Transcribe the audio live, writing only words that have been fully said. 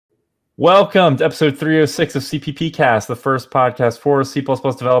Welcome to episode 306 of CppCast, the first podcast for C++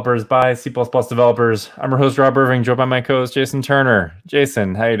 developers by C++ developers. I'm your host, Rob Irving, joined by my co-host, Jason Turner.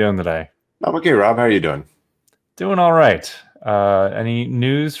 Jason, how you doing today? I'm okay, Rob. How are you doing? Doing all right. Any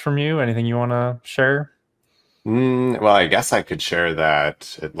news from you? Anything you want to share? Well, I guess I could share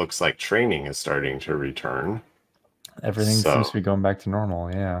that it looks like training is starting to return. Everything seems to be going back to normal,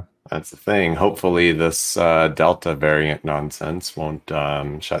 yeah. That's the thing. Hopefully this Delta variant nonsense won't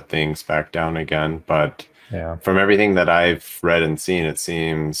shut things back down again. But yeah, from everything that I've read and seen, it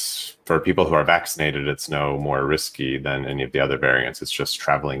seems for people who are vaccinated, it's no more risky than any of the other variants. It's just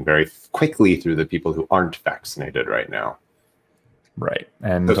traveling very quickly through the people who aren't vaccinated right now. Right.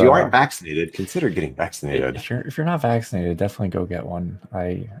 And so if you aren't vaccinated, consider getting vaccinated. If you're not vaccinated, definitely go get one.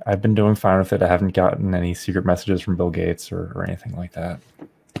 I've been doing fine with it. I haven't gotten any secret messages from Bill Gates or anything like that.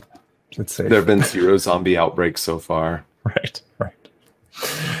 It's safe. There have been 0 zombie outbreaks so far. Right.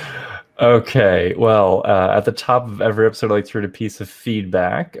 Okay, well, at the top of every episode, I like to read a piece of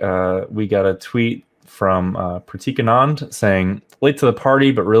feedback. We got a tweet from Pratik Anand saying, late to the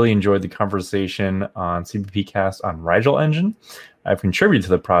party, but really enjoyed the conversation on CppCast on Rigel Engine. I've contributed to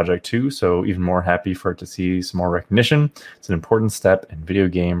the project too, so even more happy for it to see some more recognition. It's an important step in video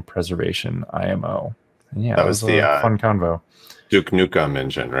game preservation, IMO. And yeah, that was the fun convo. Duke Nukem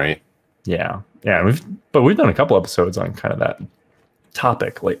engine, right? Yeah. We've done a couple episodes on kind of that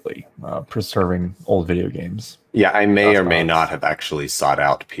topic lately, preserving old video games. Yeah, I may or may not have actually sought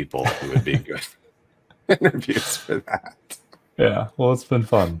out people who would be good interviews for that. Yeah, well, it's been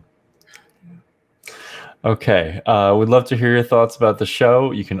fun. Okay, we'd love to hear your thoughts about the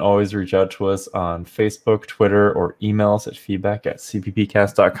show. You can always reach out to us on Facebook, Twitter, or email us at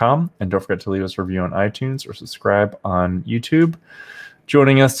feedback@cppcast.com. And don't forget to leave us a review on iTunes or subscribe on YouTube.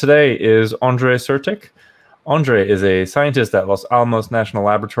 Joining us today is Ondřej Čertík. Ondřej is a scientist at Los Alamos National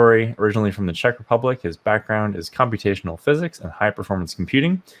Laboratory, originally from the Czech Republic. His background is computational physics and high-performance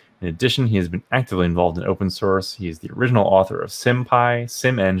computing. In addition, he has been actively involved in open source. He is the original author of SimPy,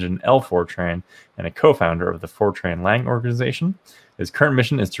 SimEngine, LFortran, and a co-founder of the Fortran Lang organization. His current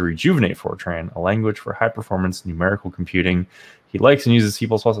mission is to rejuvenate Fortran, a language for high-performance numerical computing. He likes and uses C++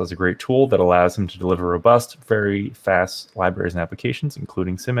 as a great tool that allows him to deliver robust, very fast libraries and applications,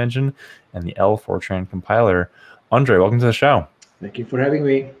 including SimEngine and the LFortran compiler. Ondřej, welcome to the show. Thank you for having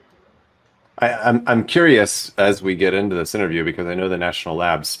me. I'm curious as we get into this interview, because I know the National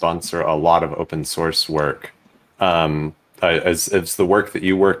Labs sponsor a lot of open source work. Is the work that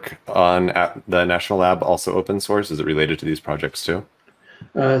you work on at the National Lab also open source? Is it related to these projects too?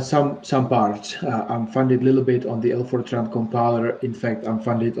 Some parts. I'm funded a little bit on the LFortran compiler. In fact, I'm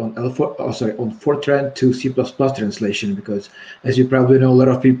funded on Fortran to C++ translation, because as you probably know, a lot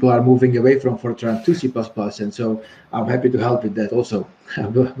of people are moving away from Fortran to C++, and so I'm happy to help with that also.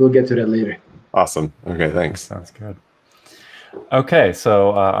 We'll get to that later. Awesome. Okay, thanks. Sounds good. Okay,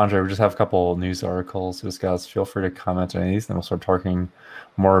 so Ondřej, we just have a couple news articles to discuss. Feel free to comment on these, and we'll start talking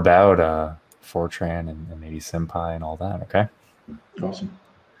more about Fortran and maybe SimPy and all that, okay? Awesome.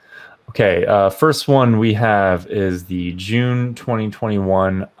 Okay, first one we have is the June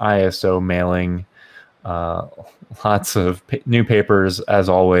 2021 ISO mailing. Lots of new papers, as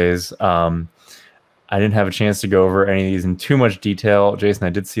always. I didn't have a chance to go over any of these in too much detail. Jason,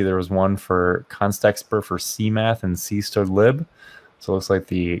 I did see there was one for Constexpr for CMath and CStudlib. So it looks like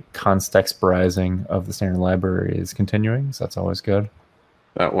the Constexprizing of the standard library is continuing, so that's always good.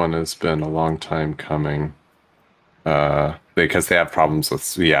 That one has been a long time coming. Because they have problems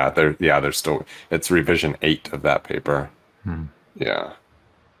with, they're still, it's revision 8 of that paper. Yeah.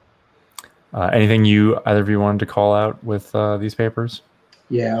 Anything either of you wanted to call out with these papers?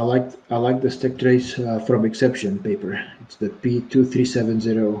 Yeah, I like the stack trace from exception paper. It's the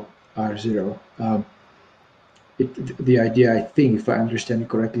P2370R0. The idea, I think, if I understand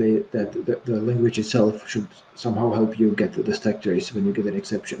correctly, that the language itself should somehow help you get the stack trace when you get an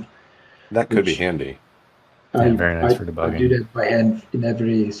exception. That could be handy. Very nice for debugging. I do that by hand in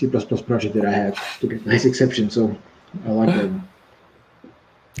every C++ project that I have to get nice exception, so I like that.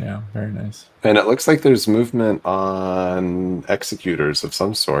 Yeah, very nice. And it looks like there's movement on executors of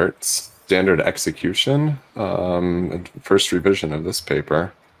some sort. Standard execution, first revision of this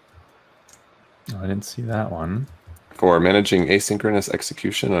paper. Oh, I didn't see that one. For managing asynchronous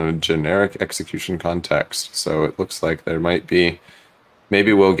execution on a generic execution context. So it looks like there might be,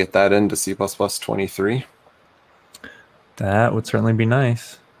 maybe we'll get that into C++ 23. That would certainly be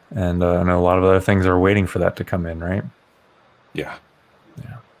nice. And I know a lot of other things are waiting for that to come in, right? Yeah.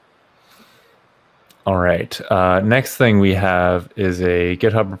 All right. Next thing we have is a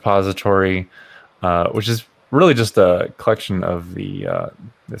GitHub repository, which is really just a collection of the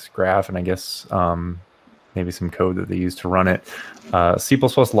this graph, and I guess maybe some code that they use to run it. C++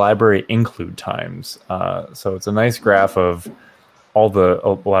 library include times. So it's a nice graph of a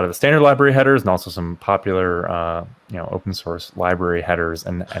lot of the standard library headers and also some popular open source library headers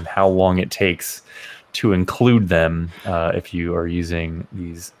and how long it takes to include them if you are using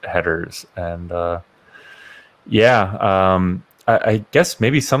these headers. And I guess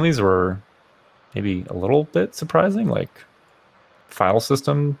maybe some of these were maybe a little bit surprising, like file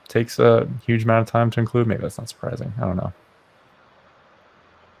system takes a huge amount of time to include. Maybe that's not surprising. I don't know.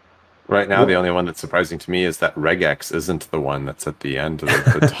 Right now, the only one that's surprising to me is that regex isn't the one that's at the end of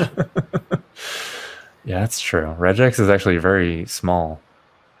the top. Yeah, that's true. Regex is actually very small.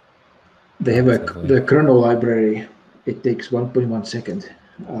 They have the kernel library. It takes 1.1 second.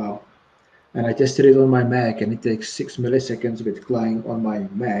 And I tested it on my Mac, and it takes 6 milliseconds with Clang on my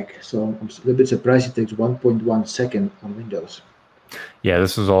Mac. So I'm a little bit surprised it takes 1.1 second on Windows. Yeah,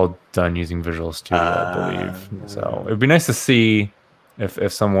 this was all done using Visual Studio, I believe. So it'd be nice to see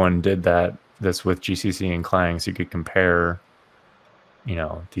if someone did this with GCC and Clang, so you could compare,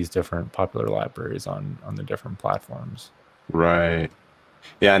 these different popular libraries on the different platforms. Right.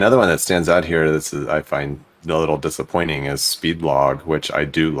 Yeah, another one that stands out here, I find a little disappointing, is Speedlog, which I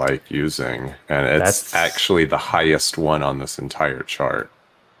do like using, and it's actually the highest one on this entire chart.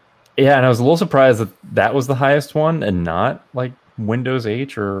 Yeah, and I was a little surprised that was the highest one and not like Windows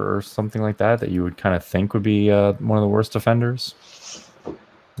H or something like that you would kind of think would be one of the worst offenders.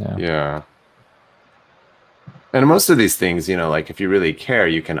 Yeah. And most of these things, like if you really care,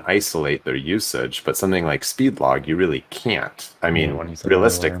 you can isolate their usage, but something like Speedlog, you really can't. I mean,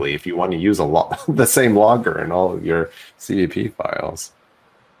 realistically, if you want to use the same logger in all of your CVP files,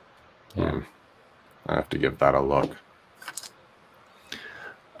 I have to give that a look.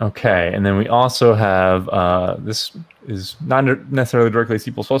 Okay, and then we also have, this is not necessarily directly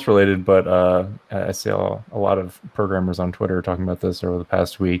C++ related, but I saw a lot of programmers on Twitter talking about this over the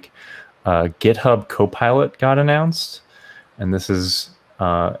past week. GitHub CoPilot got announced, and this is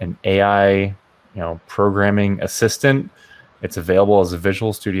an AI, programming assistant. It's available as a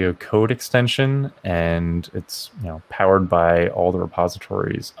Visual Studio Code extension, and it's powered by all the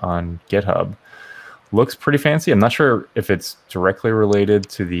repositories on GitHub. Looks pretty fancy. I'm not sure if it's directly related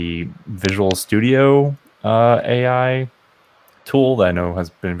to the Visual Studio AI tool that I know has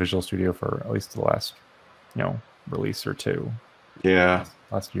been in Visual Studio for at least the last, release or two. Yeah.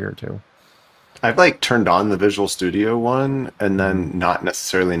 Last year or two. I've turned on the Visual Studio one and then not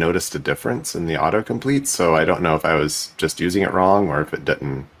necessarily noticed a difference in the autocomplete. So I don't know if I was just using it wrong or if it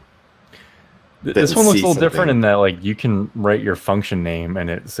didn't. This one looks a little different in that you can write your function name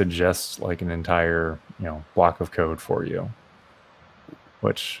and it suggests an entire block of code for you,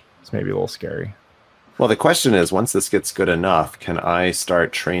 which is maybe a little scary. Well, the question is, once this gets good enough, can I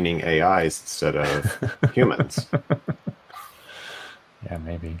start training AIs instead of humans? Yeah,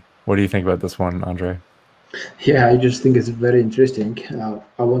 maybe. What do you think about this one, Ondřej? Yeah, I just think it's very interesting.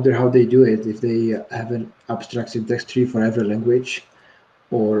 I wonder how they do it, if they have an abstract syntax tree for every language,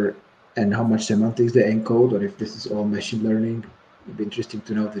 and how much semantics they encode, or if this is all machine learning. It'd be interesting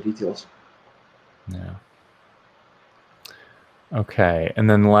to know the details. Yeah. Okay, and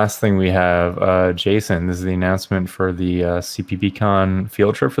then the last thing we have, Jason, this is the announcement for the CppCon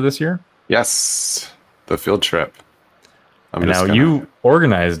field trip for this year? Yes, the field trip. You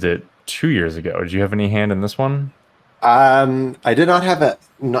organized it 2 years ago. Did you have any hand in this one? I did not have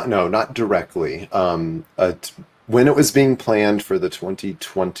not directly. When it was being planned for the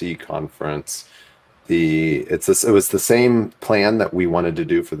 2020 conference, it was the same plan that we wanted to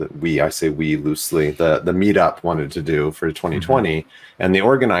do for I say we loosely, the meetup wanted to do for 2020, and the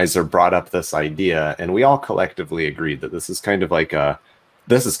organizer brought up this idea, and we all collectively agreed that this is kind of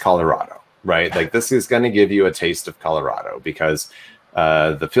this is Colorado, right? This is going to give you a taste of Colorado, because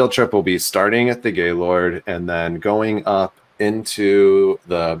the field trip will be starting at the Gaylord and then going up into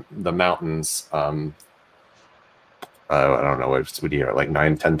the mountains. I don't know what here,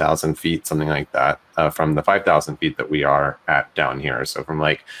 9,000, 10,000 feet, something like that, from the 5,000 feet that we are at down here. So from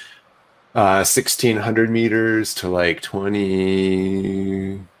 1,600 meters to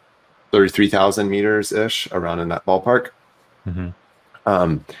 33,000 meters ish, around in that ballpark.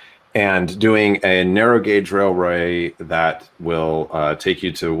 And doing a narrow gauge railway that will take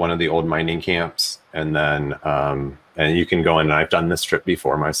you to one of the old mining camps, and then and you can go in. And I've done this trip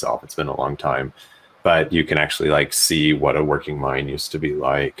before myself. It's been a long time. But you can actually see what a working mine used to be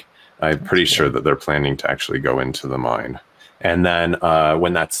like. I'm pretty sure that they're planning to actually go into the mine. And then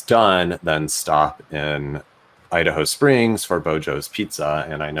when that's done, then stop in Idaho Springs for Bojo's Pizza.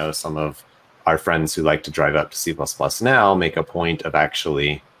 And I know some of our friends who like to drive up to C++ now make a point of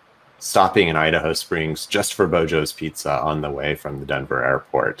actually stopping in Idaho Springs just for Bojo's Pizza on the way from the Denver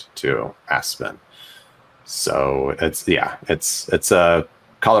airport to Aspen. So it's a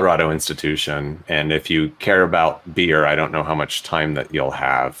Colorado institution, and if you care about beer, I don't know how much time that you'll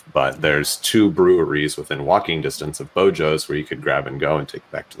have, but there's 2 breweries within walking distance of Bojo's where you could grab and go and take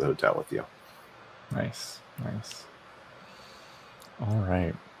it back to the hotel with you. Nice. All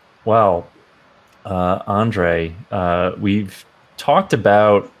right. Well, Ondřej, we've talked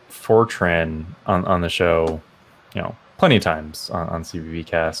about Fortran on the show, plenty of times on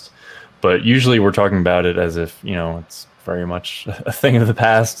CppCast, but usually we're talking about it as if, it's very much a thing of the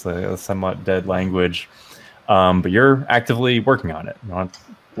past, a somewhat dead language. But you're actively working on it. You want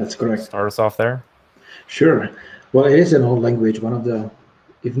That's correct. Start us off there? Sure. Well, it is an old language, one of the,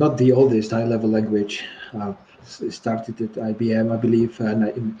 if not the oldest high-level language. It started at IBM, I believe,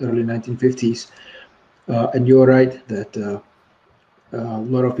 in early 1950s. And you're right that a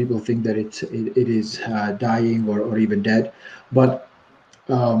lot of people think that it is dying or even dead. But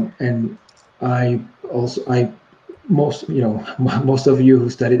and most of you who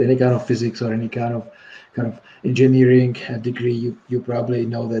studied any kind of physics or any kind of engineering degree, you probably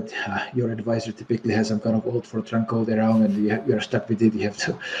know that your advisor typically has some kind of old Fortran code around, and you're stuck with it.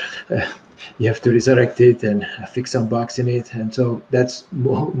 You have to resurrect it and fix some bugs in it, and so that's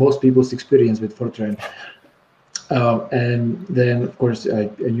most people's experience with Fortran. And then, of course, I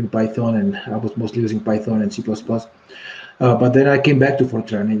knew Python, and I was mostly using Python and C++. But then I came back to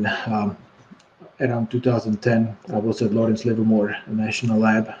Fortran in around 2010. I was at Lawrence Livermore National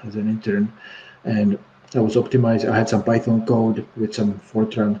Lab as an intern, and I was optimizing. I had some Python code with some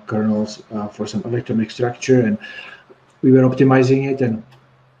Fortran kernels for some electronic structure, and we were optimizing it, and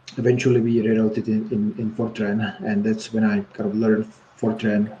eventually we rewrote it in Fortran, and that's when I kind of learned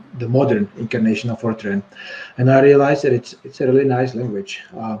Fortran, the modern incarnation of Fortran, and I realized that it's a really nice language.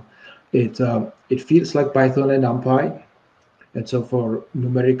 It feels like Python and NumPy, and so for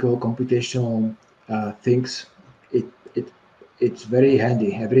numerical computational things, it's very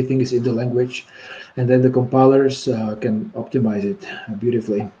handy. Everything is in the language, and then the compilers can optimize it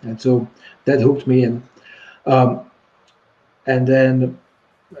beautifully, and so that hooked me in. And then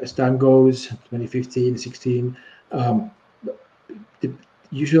as time goes, 2015, 16.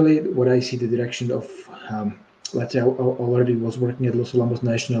 Usually what I see the direction of, let's say I already was working at Los Alamos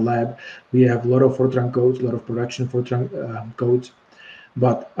National Lab. We have a lot of Fortran codes, a lot of production Fortran codes,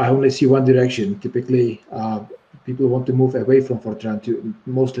 but I only see one direction. Typically, people want to move away from Fortran to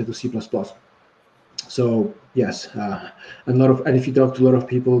mostly to C++. So yes, and if you talk to a lot of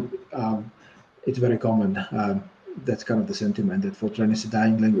people, it's very common. That's kind of the sentiment that Fortran is a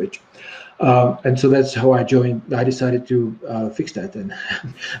dying language. And so that's how I decided to fix that and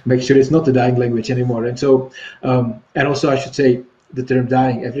make sure it's not a dying language anymore. And so, and also I should say the term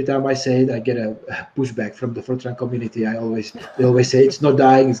dying, every time I say it, I get a pushback from the Fortran community. They always say it's not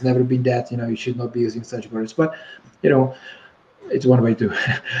dying, it's never been that, you should not be using such words. But, it's one way to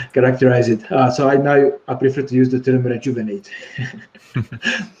characterize it. So I prefer to use the term rejuvenate.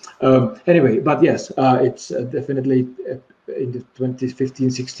 Anyway, but yes, it's definitely in the 2015,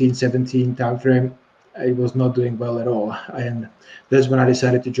 16, 17 timeframe, it was not doing well at all, and that's when I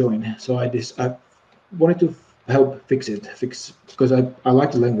decided to join. So I wanted to help fix because I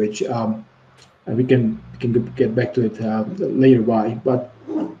like the language, and we can get back to it later why, but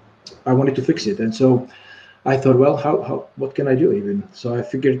I wanted to fix it, and so I thought, well, what can I do even? So I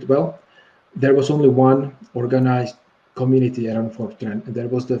figured, well, there was only one organized community around Fortran, and there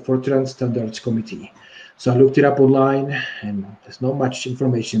was the Fortran Standards Committee. So I looked it up online, and there's not much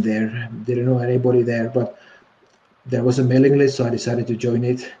information there. Didn't know anybody there, but there was a mailing list, so I decided to join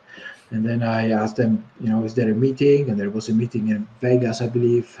it. And then I asked them, is there a meeting? And there was a meeting in Vegas, I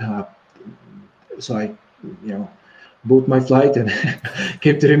believe. So I, booked my flight and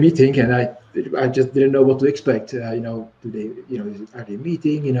came to the meeting, and I just didn't know what to expect. Do they, are they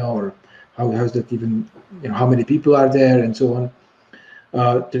meeting, or how's that even, how many people are there and so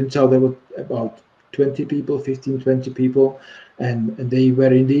on. Turns out there were about 20 people, 15, 20 people, and they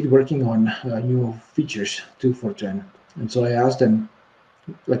were indeed working on new features to Fortran. And so I asked them,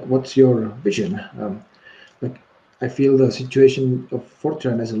 what's your vision? I feel the situation of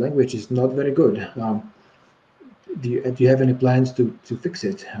Fortran as a language is not very good. Do you have any plans to fix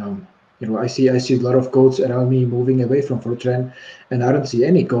it? I see a lot of codes around me moving away from Fortran, and I don't see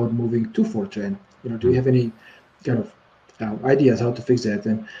any code moving to Fortran. Do you have any kind of ideas how to fix that?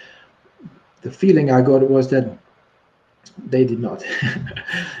 And the feeling I got was that they did not.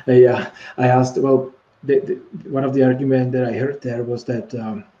 I asked, well, one of the arguments that I heard there was that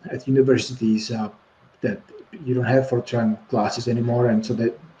at universities that you don't have Fortran classes anymore, and so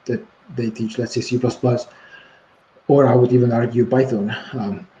that they teach, let's say, C++, or I would even argue Python,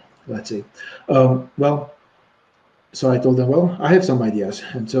 let's say. Well, so I told them, well, I have some ideas,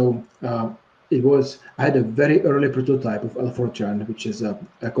 and so I had a very early prototype of LFortran, which is a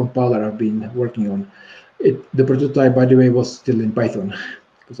compiler I've been working on. The prototype, by the way, was still in Python,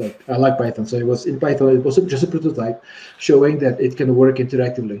 because I like Python. So it was in Python. It was just a prototype showing that it can work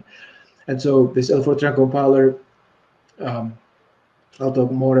interactively. And so this LFortran compiler, I'll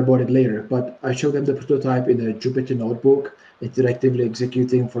talk more about it later, but I showed them the prototype in a Jupyter notebook, interactively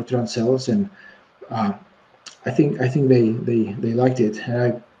executing Fortran cells, and I think they liked it. And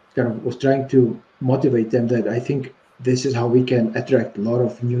I kind of was trying to motivate them that I think this is how we can attract a lot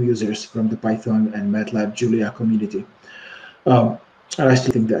of new users from the Python and MATLAB Julia community. And I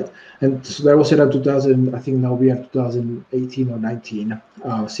still think that. And so that was around 2000, I think now we are 2018 or 19.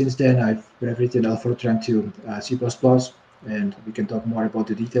 Since then, I've written LFortran to C++, and we can talk more about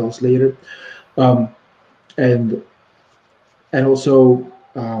the details later. And also,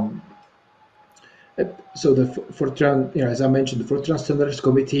 so the Fortran, as I mentioned, the Fortran Standards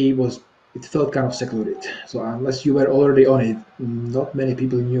Committee it felt kind of secluded. So unless you were already on it, not many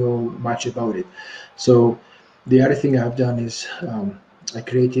people knew much about it. So the other thing I've done is I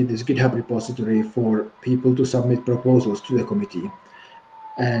created this GitHub repository for people to submit proposals to the committee.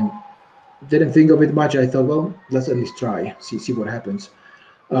 And didn't think of it much. I thought, well, let's at least try, see what happens.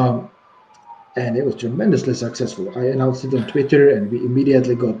 And it was tremendously successful. I announced it on Twitter, and we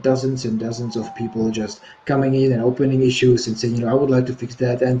immediately got dozens and dozens of people just coming in and opening issues and saying, I would like to fix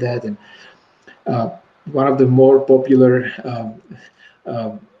that and that. And one of the more popular,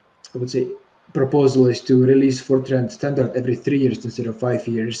 I would say, proposal is to release Fortran standard every 3 years instead of 5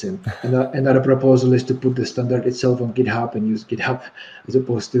 years. And another proposal is to put the standard itself on GitHub and use GitHub as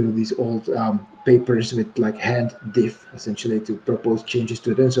opposed to these old papers with like hand diff, essentially, to propose changes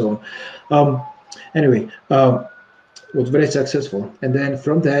to it and so on. Anyway, was very successful. And then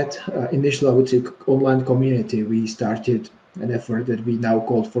from that initial, I would say, online community, we started an effort that we now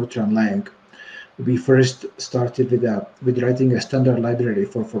call Fortran Lang. We first started with writing a standard library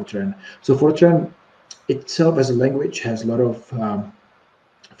for Fortran. So Fortran itself as a language has a lot of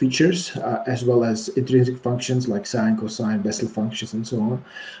features, as well as intrinsic functions like sine, cosine, Bessel functions, and so on.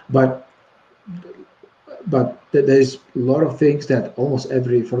 But there's a lot of things that almost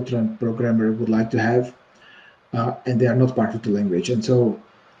every Fortran programmer would like to have, and they are not part of the language. And so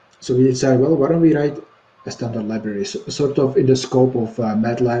we decided, well, why don't we write a standard library, sort of in the scope of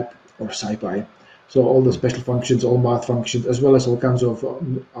MATLAB or SciPy. So all the special functions, all math functions, as well as all kinds of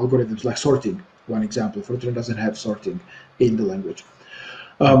algorithms like sorting. One example, Fortran doesn't have sorting in the language.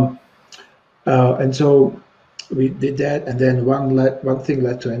 And so we did that, and then one thing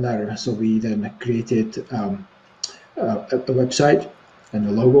led to another. So we then created a website and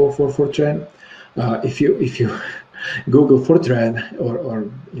a logo for Fortran. If you Google Fortran or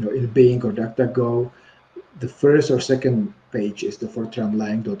in Bing or DuckDuckGo, the first or second page is the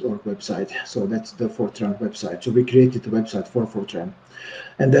fortranlang.org website. So that's the Fortran website. So we created the website for Fortran.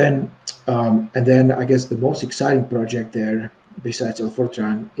 And then I guess the most exciting project there, besides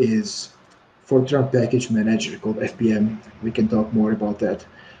LFortran, is Fortran Package Manager called FPM. We can talk more about that.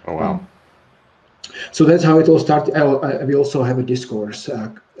 Oh, wow. So that's how it all started. We also have a discourse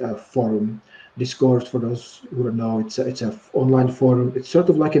forum. Discord, for those who don't know, it's an online forum. It's sort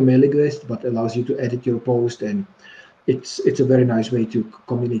of like a mailing list, but allows you to edit your post, and it's a very nice way to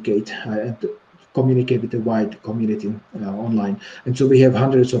communicate and to communicate with a wide community online. And so we have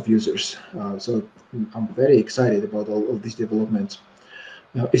hundreds of users. So I'm very excited about all of these developments,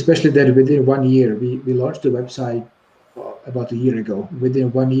 especially that within 1 year, we launched the website about a year ago.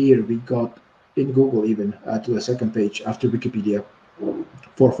 Within 1 year, we got in Google even to the second page after Wikipedia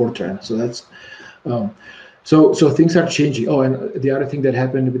for Fortran. So that's so things are changing. Oh, and the other thing that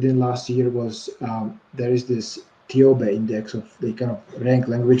happened within last year was there is this TOBE index of they kind of rank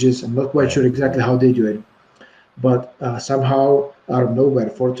languages. I'm not quite sure exactly how they do it, but somehow out of nowhere,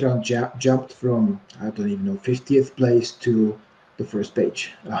 Fortran jumped from, I don't even know, 50th place to the first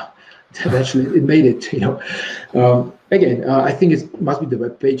page. Actually, it made it. Again, I think it must be the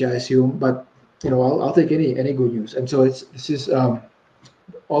web page, I assume, but I'll take any good news. And so this is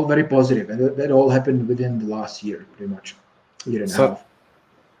all very positive, and that all happened within the last year, pretty much, year and a half.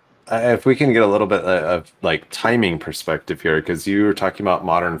 If we can get a little bit of like timing perspective here, because you were talking about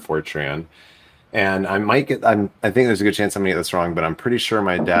modern Fortran, and I think there's a good chance I'm gonna get this wrong, but I'm pretty sure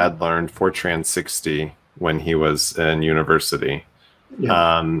my dad learned Fortran 60 when he was in university.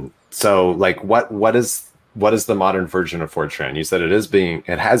 Yeah. So like what is the modern version of Fortran? You said it has been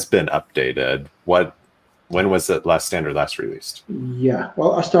updated. When was it last released? Yeah,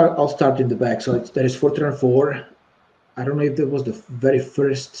 well, I'll start in the back. So there is Fortran 4. I don't know if that was the very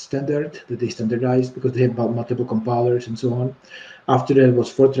first standard that they standardized, because they have multiple compilers and so on. After that was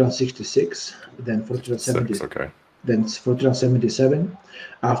Fortran 66, then Fortran 70, okay. Then Fortran 77.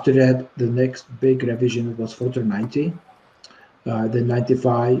 After that, the next big revision was Fortran 90, then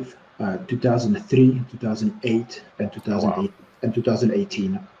 95, 2003, 2008, and 2008 and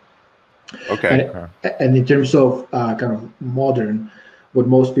 2018. Okay. And in terms of kind of modern, what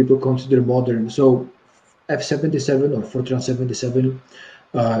most people consider modern, so F77 or Fortran 77,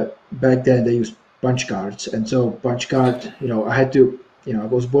 back then they used punch cards. And so punch card, I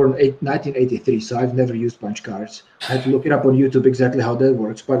was born 1983, so I've never used punch cards. I had to look it up on YouTube exactly how that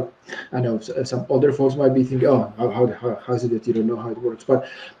works. But I know some other folks might be thinking, oh, how is it that you don't know how it works? But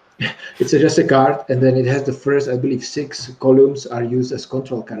it's just a card, and then it has the first, I believe, 6 columns are used as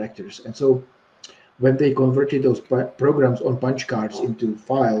control characters. And so when they converted those programs on punch cards into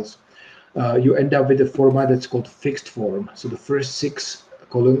files, you end up with a format that's called fixed form. So the first 6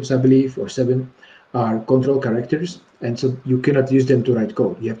 columns, I believe, or 7, are control characters, and so you cannot use them to write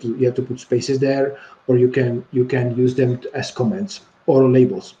code. You have to put spaces there, or you can use them as comments or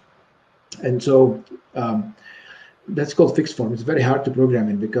labels. And so that's called fixed form. It's very hard to program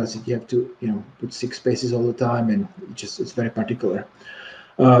in, because you have to put 6 spaces all the time, and it's very particular.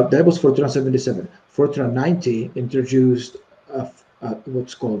 That was Fortran 77. Fortran 90 introduced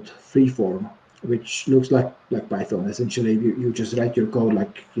what's called freeform, which looks like Python. Essentially, you just write your code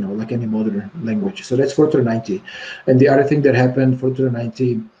like any modern language. So that's Fortran 90. And the other thing that happened, Fortran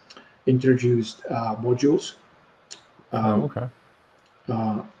 90 introduced modules.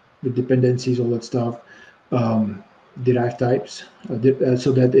 With dependencies, all that stuff, derived types.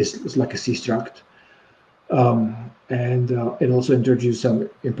 So that is like a C struct. And it also introduced some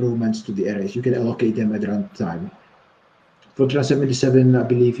improvements to the arrays. You can allocate them at runtime. Fortran 77, I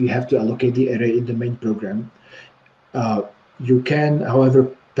believe you have to allocate the array in the main program. You can,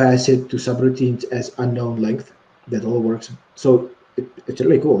 however, pass it to subroutines as unknown length. That all works. So it's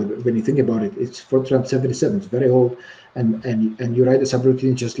really cool when you think about it. It's Fortran 77. It's very old, and you write a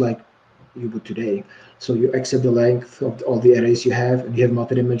subroutine just like you would today. So you accept the length of all the arrays you have, and you have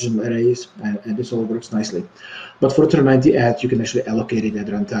multi-dimensional arrays, and this all works nicely. But Fortran 90 add, you can actually allocate it at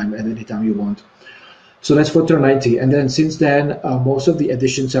runtime at any time you want. So that's Fortran 90. And then since then, most of the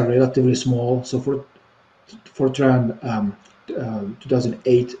additions are relatively small. So for Fortran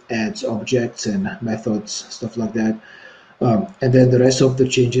 2008 adds objects and methods, stuff like that. And then the rest of the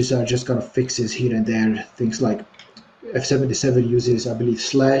changes are just kind of fixes here and there. Things like F77 uses, I believe,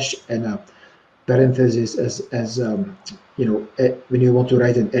 slash and a parenthesis as when you want to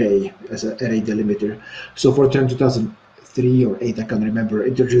write an array as an array delimiter. So Fortran 2003 or 8, I can't remember,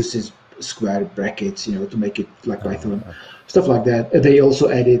 introduces square brackets, to make it like Python, stuff like that. And they also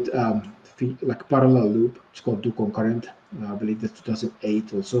added like parallel loop. It's called do concurrent. I believe that's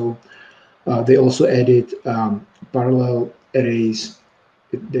 2008 also. They also added parallel arrays.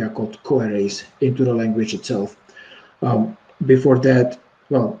 They are called co-arrays into the language itself. Before that,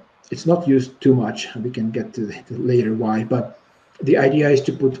 well, it's not used too much. We can get to later why, but the idea is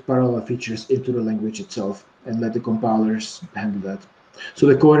to put parallel features into the language itself and let the compilers handle that. So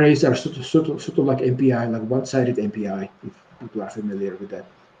the co-arrays are sort of like MPI, like one-sided MPI, if people are familiar with that.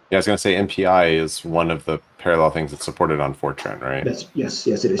 Yeah, I was going to say MPI is one of the parallel things that's supported on Fortran, right? Yes,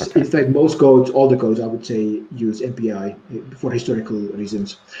 it is. Okay. In fact, most codes, all the codes, I would say, use MPI for historical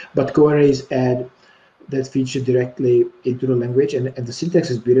reasons. But co-arrays add that feature directly into the language, and the syntax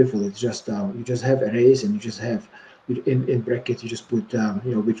is beautiful. It's just you just have arrays, and you just have in brackets you just put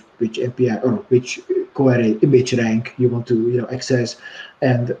which MPI or which co-array image rank you want to access,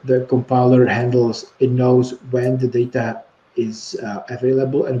 and the compiler handles. It knows when the data is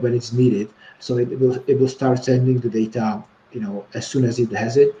available and when it's needed, so it will start sending the data as soon as it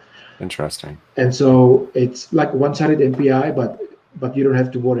has it. Interesting. And so it's like one-sided MPI, but you don't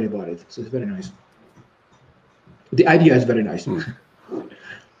have to worry about it. So it's very nice. The idea is very nice.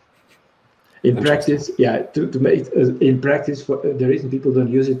 In practice, to make in practice, the reason people don't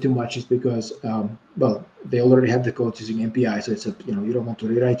use it too much is because they already have the code using MPI, so it's you don't want to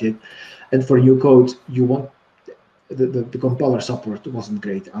rewrite it. And for new code, you want the compiler support wasn't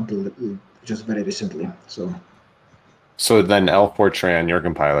great until just very recently. So then LFortran, your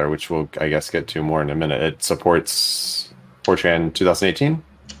compiler, which we'll I guess get to more in a minute, it supports Fortran 2018.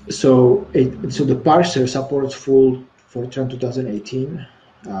 So the parser supports full Fortran 2018.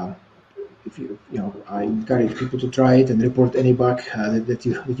 if you I encourage people to try it and report any bug that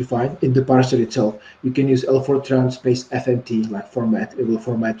you find in the parser itself. You can use LFortran space FMT like format. It will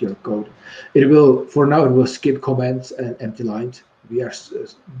format your code. It will, for now, it will skip comments and empty lines. We are still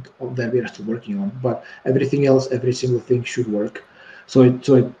working on, but everything else, every single thing should work. So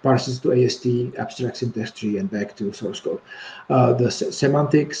it parses to AST, abstract syntax tree, and back to source code. The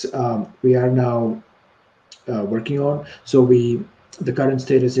semantics we are now working on. So the current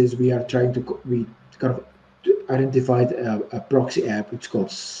status is we kind of identified a proxy app. It's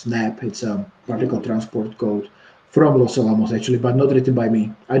called Snap. It's a particle transport code from Los Alamos, actually, but not written by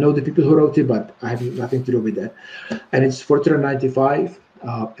me. I know the people who wrote it, but I have nothing to do with that. And it's Fortran 95,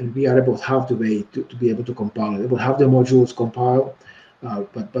 and we are about half the way to be able to compile it. About half the modules compile,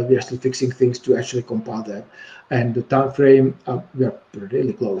 but we are still fixing things to actually compile that. And the time frame, we are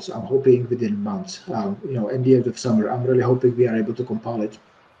really close. I'm hoping within months, at the end of summer, I'm really hoping we are able to compile it.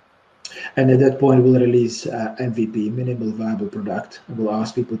 And at that point, we'll release MVP, minimal viable product. We'll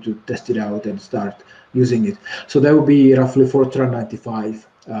ask people to test it out and start using it. So that will be roughly Fortran 95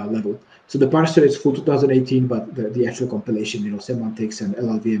 level. So the parser is full 2018, but the actual compilation, semantics and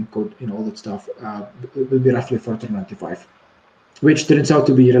LLVM code, all that stuff, will be roughly Fortran 95, which turns out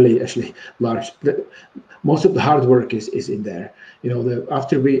to be really actually large. Most of the hard work is in there.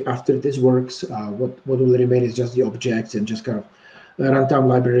 After this works, what will remain is just the objects and just kind of runtime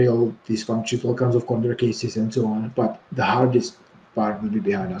library, all these functions, all kinds of corner cases, and so on. But the hardest part will be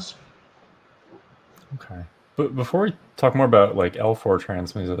behind us. Okay. But before we talk more about like LFortran and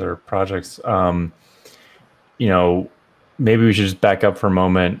some of these other projects, maybe we should just back up for a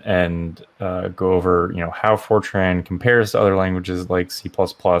moment and go over, how Fortran compares to other languages like C++,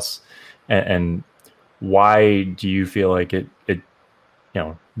 and why do you feel like it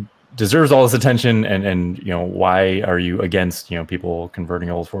deserves all this attention, and why are you against people converting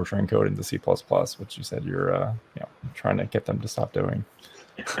old Fortran code into C++, which you said you're trying to get them to stop doing?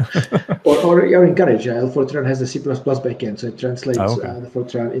 or encourage. LFortran has the C++ backend, so it translates the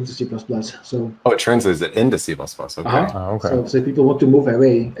Fortran into C++. So it translates it into C++. Okay. Okay. So if people want to move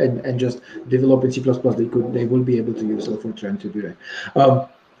away and just develop in C++, they will be able to use LFortran to do that. Oh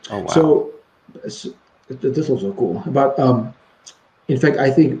wow. So that's also cool. But in fact,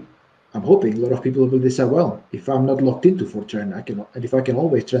 I'm hoping a lot of people will decide, well, if I'm not locked into Fortran, and if I can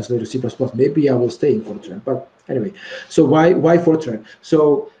always translate to C++, maybe I will stay in Fortran. But anyway, so why Fortran?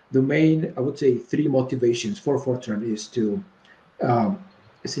 So the main, I would say, 3 motivations for Fortran is to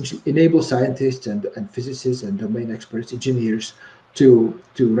essentially enable scientists and physicists and domain experts, engineers, to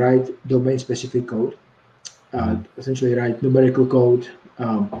write domain-specific code, essentially write numerical code,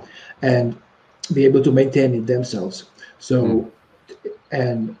 and be able to maintain it themselves. So,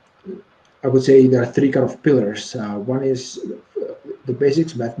 and I would say there are 3 kind of pillars. One is the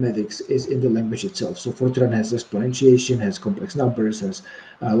basics mathematics is in the language itself. So Fortran has exponentiation, has complex numbers, has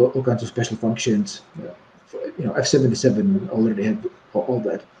all kinds of special functions. F77 already had all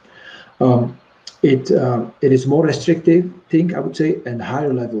that. It is more restrictive thing, I would say, and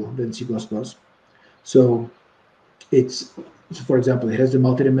higher level than C++. So for example, it has the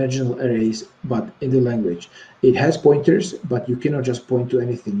multidimensional arrays, but in the language. It has pointers, but you cannot just point to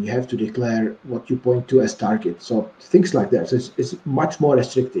anything. You have to declare what you point to as target. So things like that. So it's much more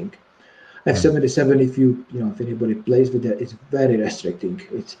restricting. F77, if anybody plays with that, it's very restricting.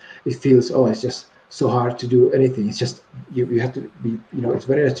 It feels, it's just so hard to do anything. It's just you have to be, it's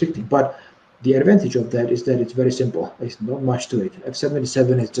very restricting. But the advantage of that is that it's very simple. There's not much to it.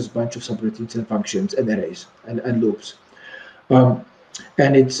 F77 is just a bunch of subroutines and functions and arrays and loops. And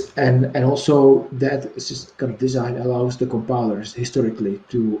also that kind of design allows the compilers historically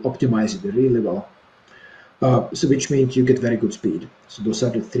to optimize it really well. So which means you get very good speed. So those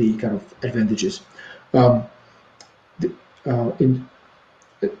are the 3 kind of advantages. I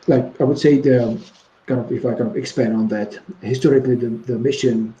would say if I kind of expand on that, historically the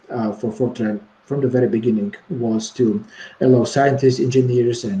mission for Fortran from the very beginning was to allow scientists,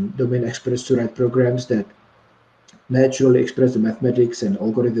 engineers, and domain experts to write programs that naturally express the mathematics and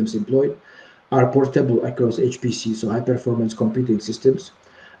algorithms employed, are portable across HPC, so high-performance computing systems,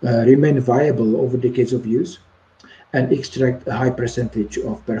 remain viable over decades of use, and extract a high percentage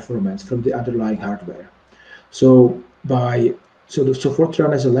of performance from the underlying hardware. So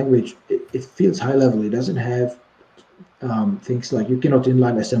Fortran as a language, it feels high level. It doesn't have things like, you cannot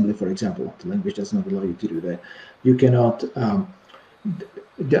inline assembly, for example. The language does not allow you to do that. You cannot,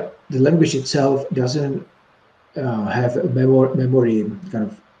 the language itself doesn't have a memory kind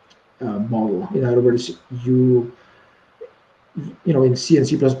of model. In other words, in C and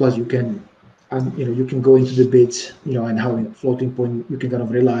C++, you can and you can go into the bits, and how in floating point you can kind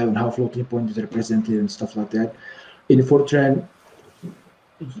of rely on how floating point is represented and stuff like that. In Fortran,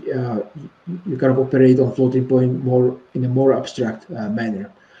 you kind of operate on floating point more in a more abstract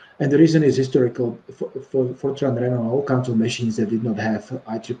manner. And the reason is historical. Fortran ran on all kinds of machines that did not have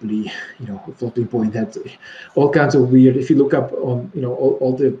IEEE, floating point. Had all kinds of weird. If you look up on,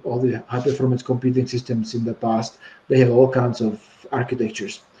 all the high performance computing systems in the past, they have all kinds of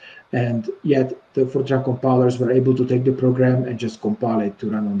architectures, and yet the Fortran compilers were able to take the program and just compile it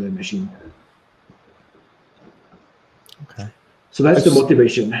to run on the machine. Okay. So that's the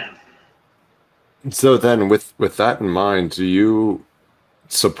motivation. So then, with that in mind, do you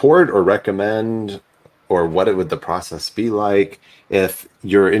support or recommend, or what would the process be like if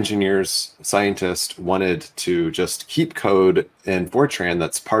your engineers, scientists wanted to just keep code in Fortran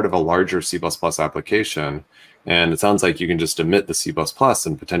that's part of a larger C++ application? And it sounds like you can just omit the C++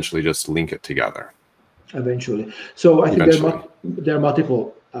 and potentially just link it together. Eventually. So I think there are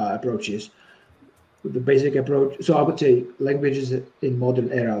multiple approaches. The basic approach, so I would say languages in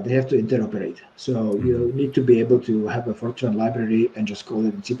modern era, they have to interoperate. So you need to be able to have a Fortran library and just call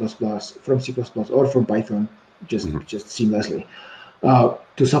it in C++, from C++ or from Python, just seamlessly.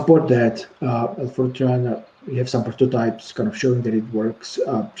 To support that, Fortran, we have some prototypes kind of showing that it works.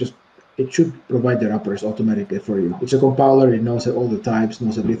 It should provide the wrappers automatically for you. It's a compiler, it knows all the types,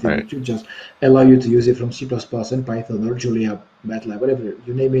 knows everything. Right. It should just allow you to use it from C++ and Python or Julia, MATLAB, whatever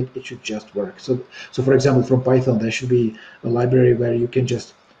you name it, it should just work. So for example, from Python, there should be a library where you can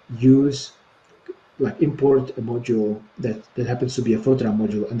just use, like import a module that happens to be a Fortran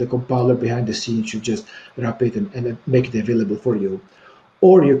module, and the compiler behind the scenes should just wrap it and make it available for you.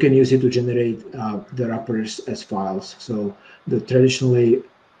 Or you can use it to generate the wrappers as files. So traditionally,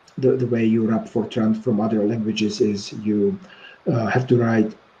 the way you wrap Fortran from other languages is you have to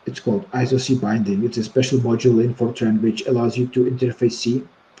write, it's called ISO-C binding. It's a special module in Fortran which allows you to interface C,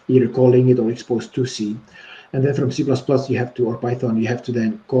 either calling it or exposed to C. And then from C++ you have to, or Python, you have to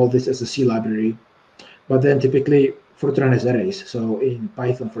then call this as a C library. But then typically Fortran has arrays. So in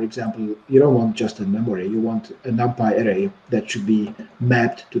Python, for example, you don't want just a memory. You want a NumPy array that should be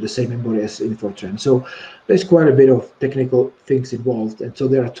mapped to the same memory as in Fortran. So there's quite a bit of technical things involved. And so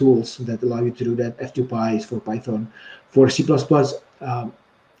there are tools that allow you to do that. F2Py is for Python. For C++, I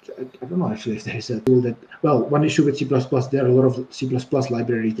don't know actually if there is a tool that, well, one issue with C++, there are a lot of C++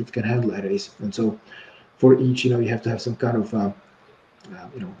 libraries that can handle arrays. And so for each, you have to have some kind of,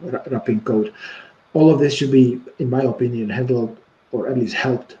 wrapping code. All of this should be, in my opinion, handled or at least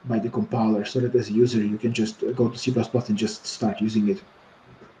helped by the compiler, so that as a user you can just go to C++ and just start using it.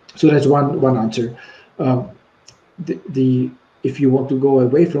 So that's one answer. If you want to go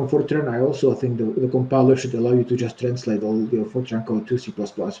away from Fortran, I also think the compiler should allow you to just translate all your Fortran code to C++.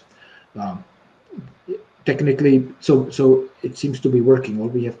 Technically, so it seems to be working. All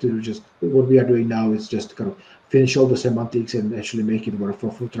we have to do what we are doing now is just kind of finish all the semantics and actually make it work for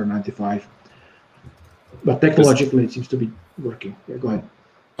Fortran 95. But technologically, it seems to be working. Yeah, go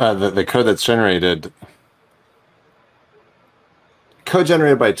ahead. The code that's generated, code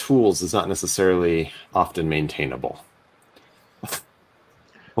generated by tools is not necessarily often maintainable.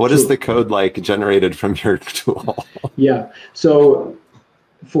 What is the code like generated from your tool? Yeah, so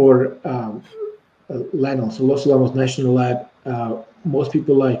for LANOS, Los Alamos National Lab, most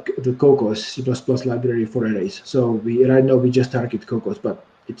people like the CoCos, C++ library for arrays. So right now we just target CoCos, but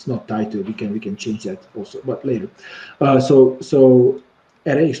it's not tied to it. We can change that also, but later. So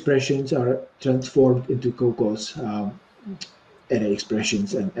array expressions are transformed into CoCos array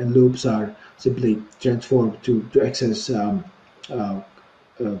expressions, and loops are simply transformed to access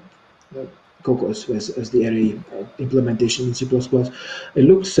CoCos as the array implementation in C++. It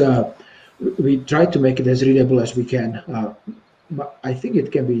looks, we try to make it as readable as we can. I think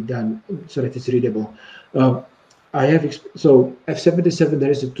it can be done so that it's readable. So F77,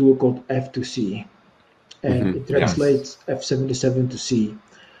 there is a tool called F2C, and it translates F77 to C.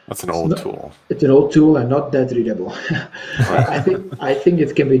 That's an old tool. It's an old tool and not that readable. I think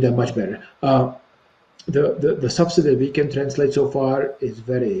it can be done much better. The subset that we can translate so far is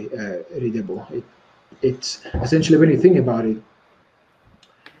very readable. It's essentially, when you think about it,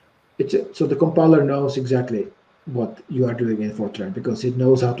 so the compiler knows exactly what you are doing in Fortran, because it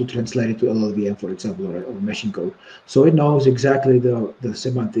knows how to translate it to LLVM, for example, or machine code. So it knows exactly the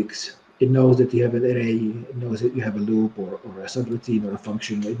semantics. It knows that you have an array. It knows that you have a loop or a subroutine or a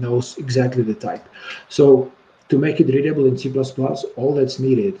function. It knows exactly the type. So to make it readable in C++, all that's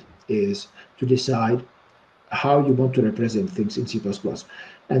needed is to decide how you want to represent things in C++.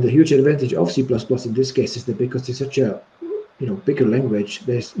 And the huge advantage of C++ in this case is that because it's such a bigger language,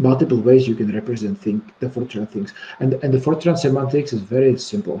 there's multiple ways you can represent the Fortran things. And the Fortran semantics is very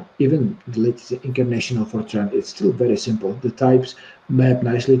simple. Even the latest incarnation of Fortran, it's still very simple. The types map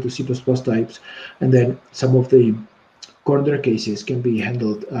nicely to C++ types, and then some of the corner cases can be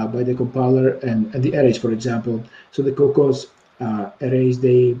handled by the compiler and the arrays, for example. So the Cocos arrays,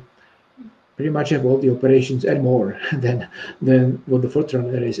 they pretty much have all the operations and more than what the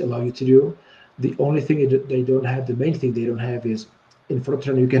Fortran arrays allow you to do. The only thing they don't have, the main thing they don't have is in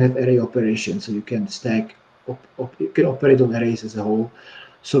Fortran you can have array operations, so you can stack, you can operate on arrays as a whole.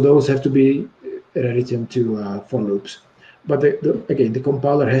 So those have to be rewritten to for loops. But again, the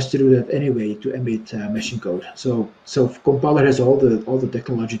compiler has to do that anyway to emit machine code. So compiler has all the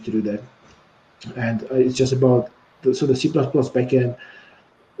technology to do that, and it's just about the C++ backend.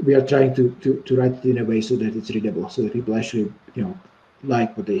 We are trying to write it in a way so that it's readable, so that people actually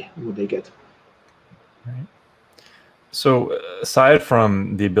like what they get. Right. So aside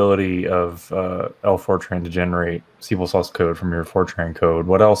from the ability of LFortran to generate C++ code from your Fortran code,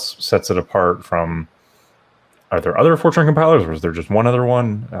 what else sets it apart from? Are there other Fortran compilers, or is there just one other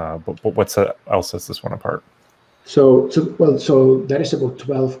one? What else sets this one apart? So there is about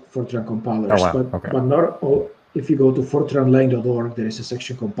 12 Fortran compilers, but not all. If you go to fortranlang.org, there is a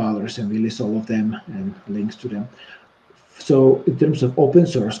section compilers, and we list all of them and links to them. So in terms of open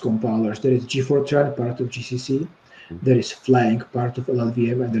source compilers, there is gfortran, part of GCC. There is Flang, part of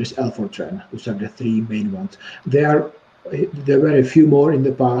LLVM, and there is LFortran. Those are the three main ones. There were a few more in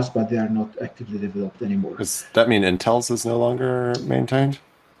the past, but they are not actively developed anymore. Does that mean Intel's is no longer maintained?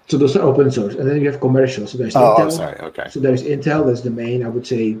 So those are open source, and then you have commercial. So there's Intel. Oh, sorry. Okay. So there's Intel. That's the main. I would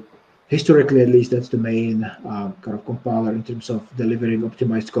say, historically at least, that's the main kind of compiler in terms of delivering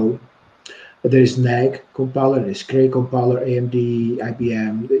optimized code. But there is NAG compiler, there is Cray compiler, AMD,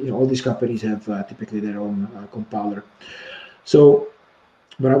 IBM. All these companies have typically their own compiler. So,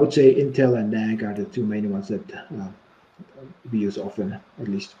 but I would say Intel and NAG are the two main ones that we use often, at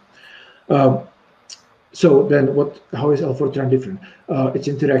least. So then, how is LFortran different? It's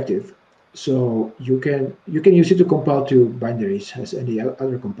interactive. So you can use it to compile to binaries as any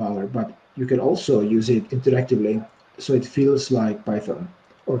other compiler, but you can also use it interactively, so it feels like Python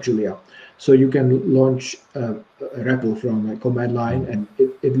or Julia. So you can launch a REPL from a command line, and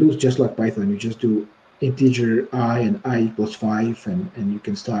it looks just like Python. You just do integer I and I equals 5, and you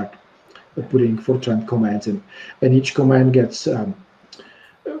can start putting Fortran commands, and each command gets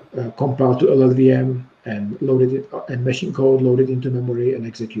compiled to LLVM and loaded and machine code loaded into memory and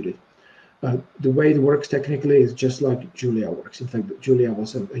executed. The way it works technically is just like Julia works. In fact, Julia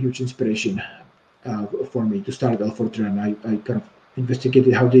was a huge inspiration for me to start LFortran. I kind of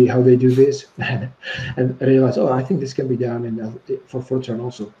investigated how they do this and realized, I think this can be done for Fortran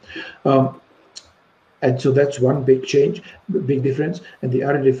also. And so that's one big change, big difference. And the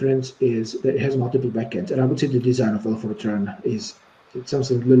other difference is that it has multiple backends. And I would say the design of LFortran it's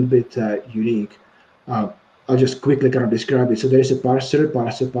something a little bit unique. I'll just quickly kind of describe it. So there is a parser.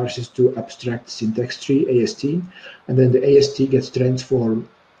 Parser parses to abstract syntax tree, AST, and then the AST gets transformed.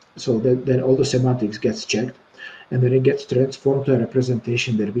 So then all the semantics gets checked, and then it gets transformed to a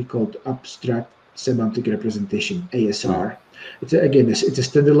representation that we call abstract semantic representation, ASR. It's a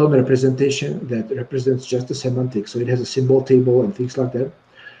standalone representation that represents just the semantics. So it has a symbol table and things like that.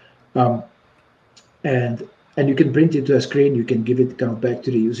 And you can print it to a screen. You can give it kind of back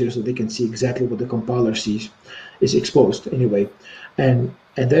to the user so they can see exactly what the compiler sees. It's exposed anyway. And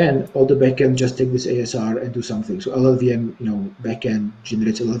then all the backend just take this ASR and do something. So LLVM, backend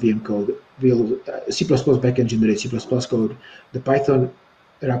generates LLVM code. C++ backend generates C++ code. The Python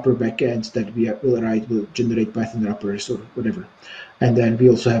wrapper backends that we will write will generate Python wrappers or whatever. And then we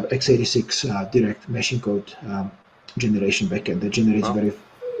also have x86 direct machine code generation backend that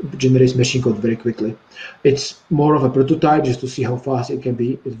generates machine code very quickly. It's more of a prototype just to see how fast it can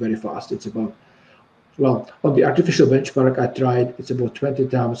be. It's very fast. It's about, on the artificial benchmark I tried, it's about 20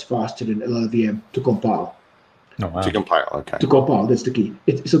 times faster than LLVM to compile. Oh, wow. To compile, okay. To compile, that's the key.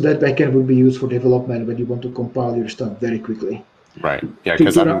 So that backend would be used for development when you want to compile your stuff very quickly. Right. Yeah,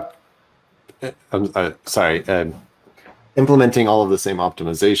 because I'm sorry. Implementing all of the same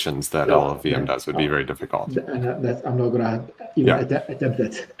optimizations that LLVM does would be very difficult. And I'm not going to even attempt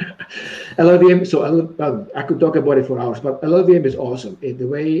that. LLVM, so I could talk about it for hours, but LLVM is awesome. The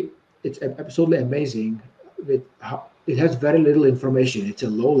way it's absolutely amazing. It has very little information. It's a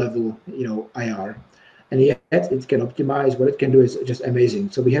low-level, IR, and yet it can optimize. What it can do is just amazing.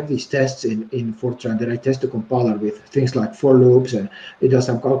 So we have these tests in Fortran that I test the compiler with things like for loops, and it does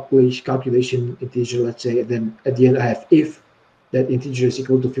some calculation integer, let's say, and then at the end I have if that integer is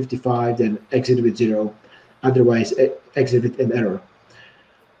equal to 55, then exit with 0. otherwise exhibit an error.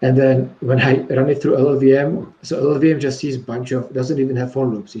 And then when I run it through LLVM, so LLVM just sees a bunch of, doesn't even have for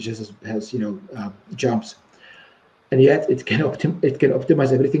loops. It just has jumps, and yet it can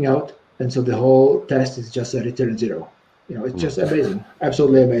optimize everything out. And so the whole test is just a return 0. It's just amazing,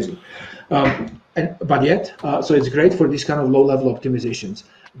 absolutely amazing. But yet, so it's great for these kind of low-level optimizations.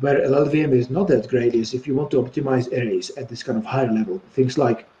 Where LLVM is not that great is if you want to optimize arrays at this kind of higher level, things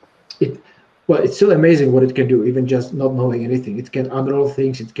like it. Well, it's still amazing what it can do, even just not knowing anything. It can unroll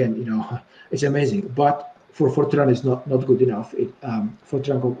things. It can, it's amazing. But for Fortran, it's not good enough. For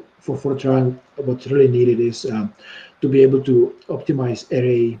Fortran, what's really needed is to be able to optimize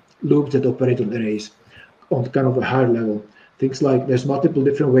array loops that operate on arrays on kind of a higher level. Things like there's multiple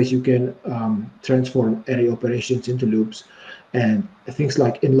different ways you can transform array operations into loops, and things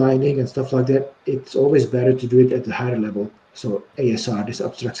like inlining and stuff like that. It's always better to do it at the higher level. So ASR, this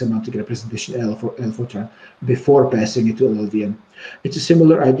abstract semantic representation LFortran, before passing it to LLVM. It's a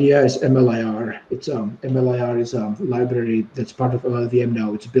similar idea as MLIR. MLIR is a library that's part of LLVM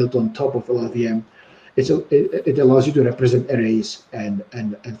now. It's built on top of LLVM. It allows you to represent arrays and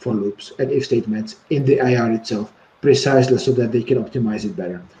for loops and if statements in the IR itself, precisely so that they can optimize it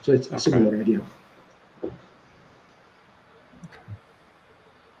better. So it's a similar idea.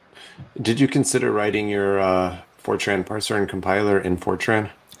 Did you consider writing your Fortran parser and compiler in Fortran?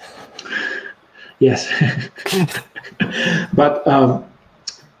 Yes. But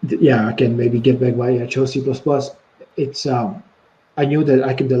yeah, I can maybe get back why I chose C++. It's I knew that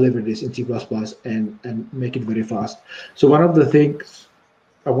I could deliver this in C++ and make it very fast. So one of the things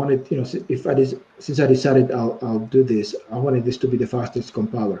I wanted, since I decided I'll do this, I wanted this to be the fastest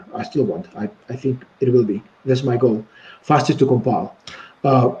compiler. I still want. I think it will be. That's my goal. Fastest to compile.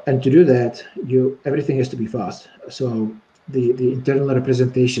 And to do that, everything has to be fast. So the internal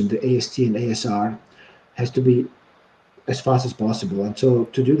representation, the AST and ASR, has to be as fast as possible. And so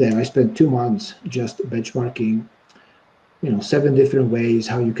to do that, I spent 2 months just benchmarking, 7 different ways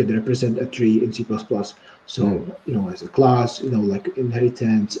how you can represent a tree in C++. So as a class, like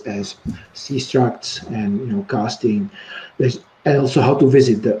inheritance, as C structs, and casting, and also how to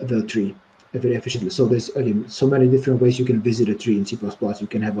visit the tree very efficiently. So there's again so many different ways you can visit a tree in C++. You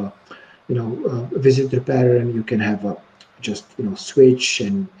can have a visitor pattern. You can have a switch,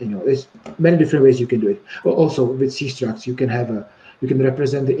 and there's many different ways you can do it. Also with C structs, you can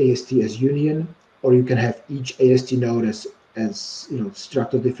represent the AST as union, or you can have each AST node as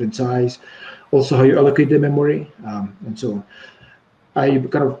struct of different size. Also how you allocate the memory, and so on. I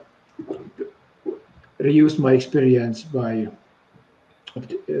kind of reused my experience by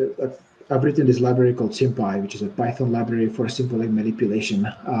I've written this library called SymPy, which is a Python library for symbolic manipulation.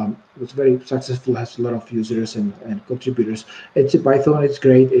 It's very successful, has a lot of users and contributors. It's in Python, it's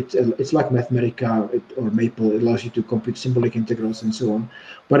great. It's like Mathematica or Maple. It allows you to compute symbolic integrals and so on.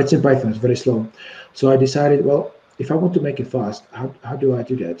 But it's in Python, it's very slow. So I decided, well, if I want to make it fast, how do I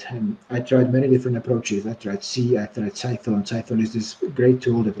do that? And I tried many different approaches. I tried C, I tried Cython. Cython is this great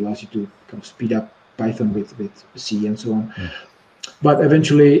tool that allows you to kind of speed up Python with C and so on. But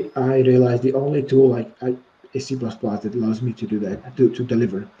eventually, I realized the only tool is C++ that allows me to do that, to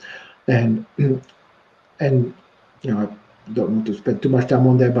deliver. And I don't want to spend too much time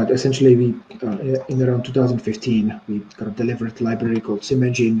on that, but essentially, we in around 2015, we kind of delivered a library called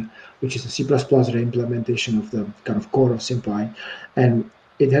SymEngine, which is a C++ reimplementation of the kind of core of SymPy, and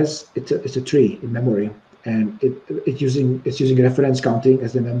it's a tree in memory. And it's using reference counting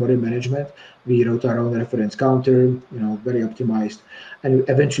as the memory management. We wrote our own reference counter, very optimized, and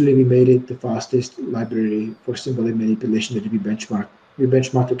eventually we made it the fastest library for symbolic manipulation that we benchmarked. We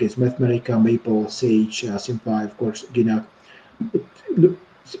benchmarked against Mathematica, Maple, Sage, SymPy, of course, Github.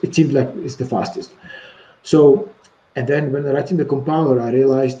 It seemed like it's the fastest. So, and then when writing the compiler, I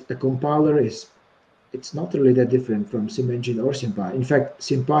realized the compiler it's not really that different from SymEngine or SymPy. In fact,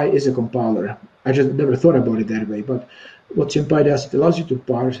 SymPy is a compiler. I just never thought about it that way. But what SymPy does, it allows you to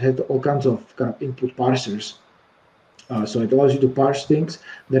parse, have all kinds of kind of input parsers. So it allows you to parse things,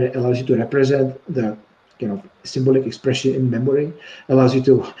 then it allows you to represent the kind of symbolic expression in memory, allows you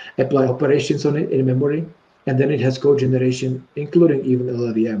to apply operations on it in memory, and then it has code generation, including even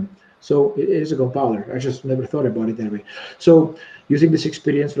LLVM. So it is a compiler. I just never thought about it that way. So using this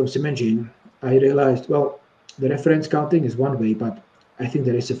experience from SymEngine, I realized, well, the reference counting is one way, but I think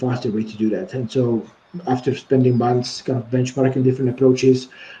there is a faster way to do that. And so after spending months kind of benchmarking different approaches,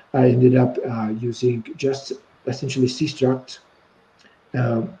 I ended up using just essentially C struct,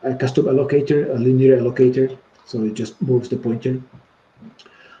 a custom allocator, a linear allocator. So it just moves the pointer.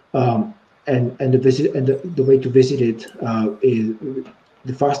 And the way to visit it is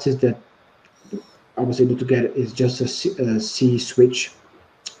the fastest that I was able to get is just a C switch,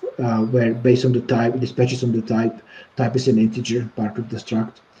 where based on the type, it dispatches on the type is an integer, part of the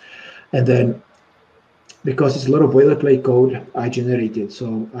struct. And then because it's a lot of boilerplate code, I generated.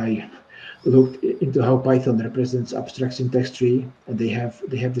 So I looked into how Python represents abstract syntax tree, and they have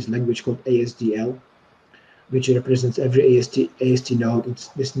this language called ASDL, which represents every AST node. It's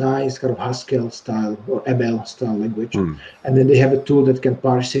this nice kind of Haskell style or ML style language. And then they have a tool that can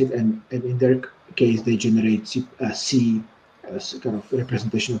parse it, and in their case, they generate C as kind of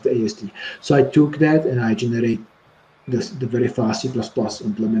representation of the AST. So I took that and I generate the very fast C++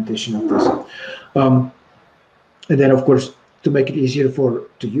 implementation of this. And then, of course, to make it easier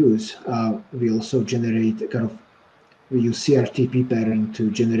to use, we also generate we use CRTP pairing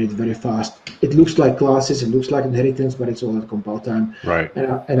to generate very fast. It looks like classes, it looks like inheritance, but it's all at compile time. Right.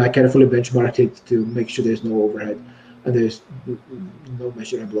 And I carefully benchmarked it to make sure there's no overhead and there's no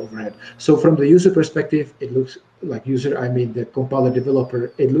measurable overhead. So from the user perspective, it looks like the compiler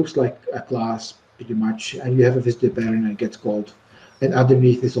developer, it looks like a class pretty much, and you have a visitor pairing and it gets called. And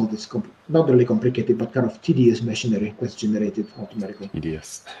underneath is all this, not really complicated, but kind of tedious machinery that's generated automatically.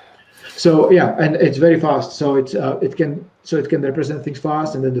 Tedious. So yeah, and it's very fast. So it can represent things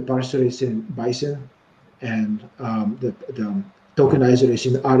fast, and then the parser is in Bison, and the tokenizer is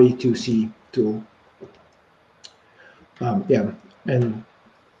in RE2C tool. And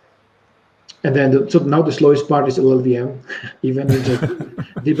then so now the slowest part is LLVM. Even in just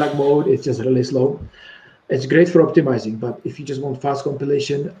debug mode, it's just really slow. It's great for optimizing, but if you just want fast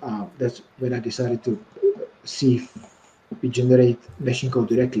compilation, that's when I decided to see if we generate machine code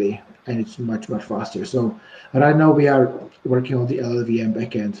directly, and it's much faster. So right now we are working on the LLVM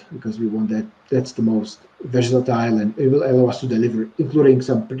backend because we want that. That's the most versatile, and it will allow us to deliver, including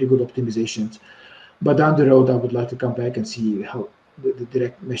some pretty good optimizations. But down the road, I would like to come back and see how the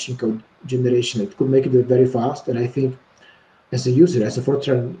direct machine code generation, it could make it very fast. And I think as a user, as a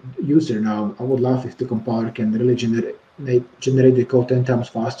Fortran user now, I would love if the compiler can really generate the code 10 times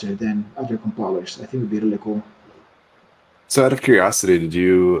faster than other compilers. I think it would be really cool. So out of curiosity, did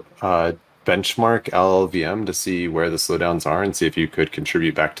you benchmark LLVM to see where the slowdowns are and see if you could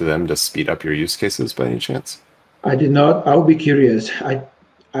contribute back to them to speed up your use cases by any chance? I did not. I would be curious.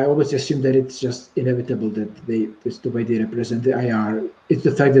 I always assume that it's just inevitable that it's the way they represent the IR. It's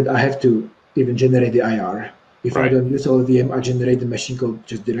the fact that I have to even generate the IR. If I don't use LLVM, I generate the machine code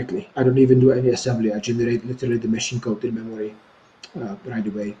just directly. I don't even do any assembly. I generate literally the machine code in memory right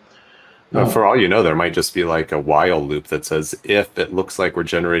away. For all you know, there might just be like a while loop that says, if it looks like we're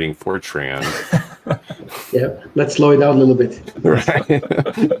generating Fortran. Yeah, let's slow it down a little bit. Right.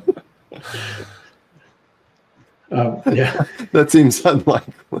 Yeah. That seems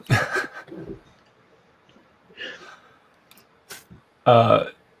unlikely.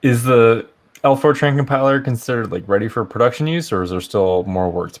 Is the LFortran compiler considered like ready for production use, or is there still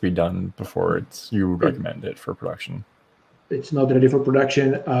more work to be done before you would recommend it for production? It's not ready for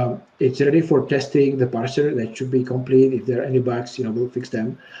production. It's ready for testing the parser. That should be complete. If there are any bugs, we'll fix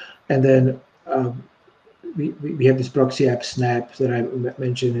them. And then we have this proxy app Snap that I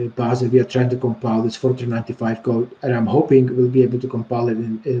mentioned in the past, that we are trying to compile this Fortran 95 code, and I'm hoping we'll be able to compile it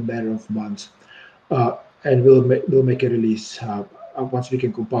in a matter of months. And we'll make a release once we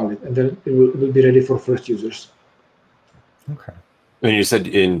can compile it, and then it will be ready for first users. Okay. And you said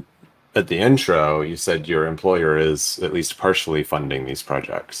at the intro, you said your employer is at least partially funding these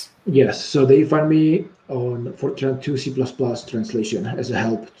projects. Yes, so they fund me on Fortran 2 C++ translation as a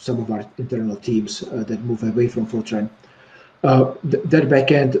help to some of our internal teams that move away from Fortran. That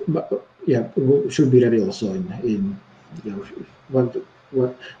backend, should be ready also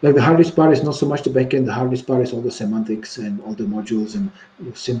like the hardest part is not so much the backend. The hardest part is all the semantics and all the modules and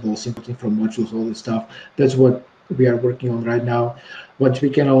symbols, importing from modules, all this stuff. That's what we are working on right now. Once we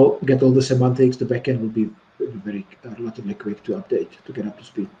can get all the semantics, the backend will be very relatively quick to update to get up to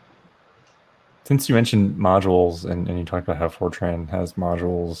speed. Since you mentioned modules and you talked about how Fortran has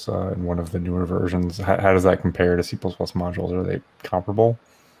modules in one of the newer versions, how does that compare to C++ modules? Are they comparable?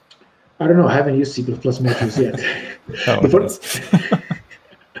 I don't know. I haven't used C++ modules yet.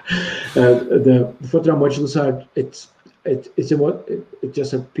 The Fortran modules are it's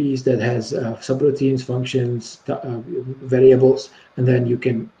just a piece that has subroutines, functions, variables, and then you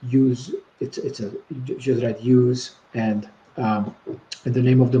can use you just write use and the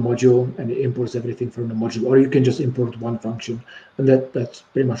name of the module, and it imports everything from the module, or you can just import one function, and that's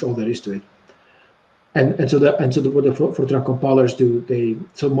pretty much all there is to it. And so what the Fortran compilers do,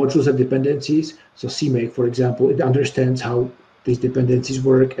 so modules have dependencies. So CMake, for example, it understands how these dependencies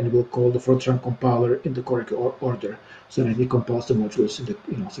work, and we'll call the Fortran compiler in the correct order, so that it compiles the modules in the,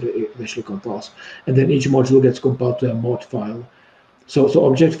 so that it eventually compiles. And then each module gets compiled to a mod file. So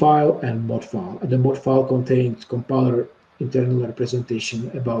object file and mod file. And the mod file contains compiler internal representation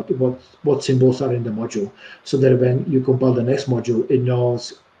about what symbols are in the module, so that when you compile the next module, it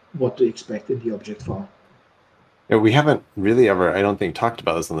knows what to expect in the object file. Yeah, we haven't really ever, I don't think, talked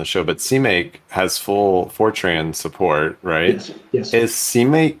about this on the show, but CMake has full Fortran support, right? Yes. Yes. Is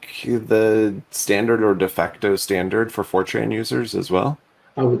CMake the standard or de facto standard for Fortran users as well?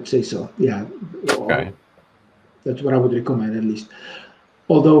 I would say so. Yeah. Okay. That's what I would recommend, at least.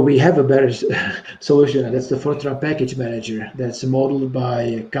 Although we have a better solution, and that's the Fortran Package Manager that's modeled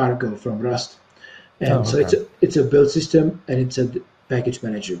by Cargo from Rust. And so it's a build system, and it's a package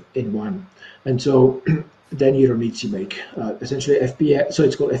manager in one. And so then you don't need CMake. Essentially, FPM, so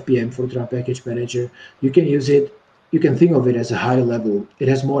it's called FPM, Fortran Package Manager. You can use it, you can think of it as a higher level. It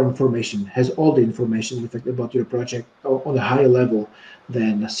has more information, has all the information, in fact, about your project on a higher level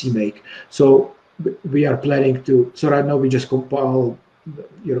than CMake. So we are planning to, so right now we just compile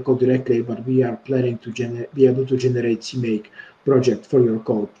your code directly, but we are planning to be able to generate CMake project for your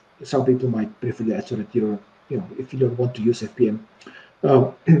code. Some people might prefer that, so that if you don't want to use FPM.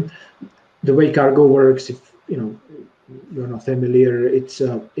 The way Cargo works, if you're not familiar, it's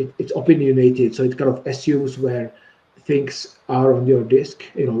opinionated, so it kind of assumes where things are on your disk,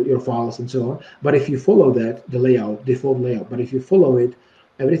 your files and so on. But if you follow that, the layout, default layout, but if you follow it,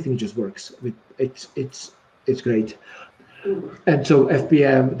 everything just works. It's great. And so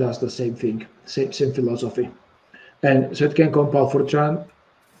FPM does the same thing, same philosophy. And so it can compile Fortran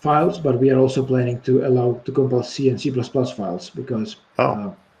files, but we are also planning to allow to compile C and C++ files, because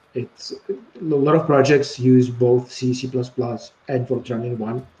it's a lot of projects use both C, C++, and Fortran in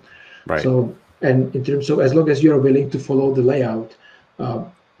one. Right. So, and in terms of, as long as you're willing to follow the layout,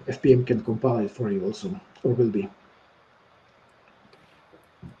 FPM can compile it for you also, or will be.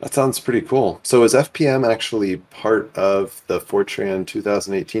 That sounds pretty cool. So is FPM actually part of the Fortran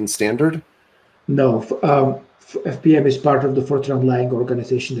 2018 standard? No, FPM is part of the Fortran Lang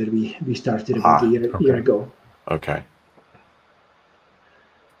organization that we started about a year ago. Okay.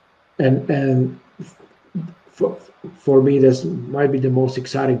 And for me, this might be the most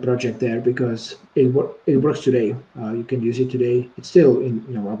exciting project there, because it works today. You can use it today. It's still in,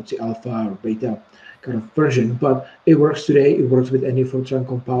 I would say alpha or beta kind of version, but it works today. It works with any Fortran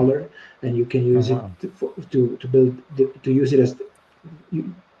compiler, and you can use it to use it as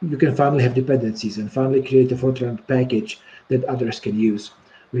you can finally have dependencies and finally create a Fortran package that others can use,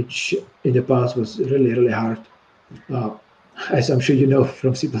 which in the past was really, really hard. As I'm sure you know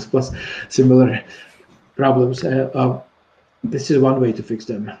from C++, similar problems. This is one way to fix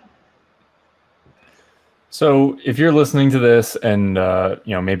them. So if you're listening to this and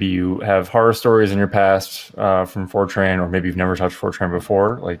maybe you have horror stories in your past from Fortran, or maybe you've never touched Fortran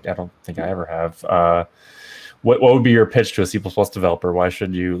before, like I don't think I ever have, what would be your pitch to a C++ developer? Why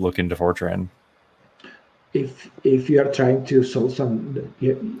should you look into Fortran? If you are trying to solve some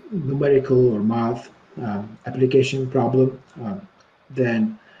numerical or math application problem,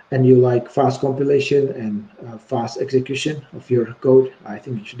 and you like fast compilation and fast execution of your code, I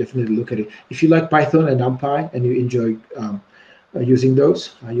think you should definitely look at it. If you like Python and NumPy and you enjoy using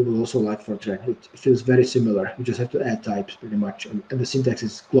those, you will also like Fortran. It feels very similar. You just have to add types pretty much, and the syntax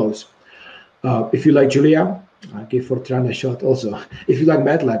is close. If you like Julia, give Fortran a shot also. If you like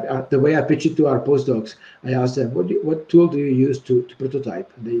MATLAB, the way I pitch it to our postdocs, I ask them, what tool do you use to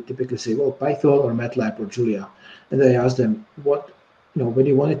prototype? And they typically say, well, Python or MATLAB or Julia. And I ask them, when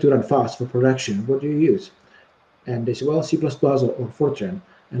you want it to run fast for production, what do you use? And they say, well, C++ or Fortran.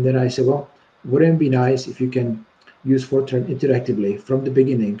 And then I say, well, wouldn't it be nice if you can use Fortran interactively from the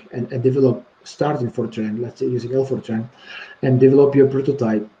beginning and develop, start in Fortran, let's say using LFortran, and develop your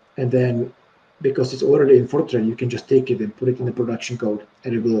prototype. And then, because it's already in Fortran, you can just take it and put it in the production code,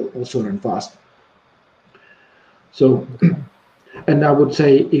 and it will also run fast. So, and I would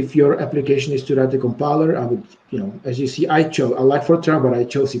say if your application is to write a compiler, I would, as you see, I like Fortran, but I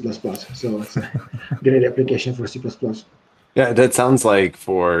chose C++. So it's a great application for C++. Yeah, that sounds like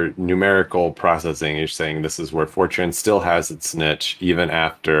for numerical processing, you're saying this is where Fortran still has its niche, even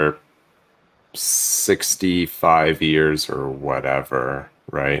after 65 years or whatever,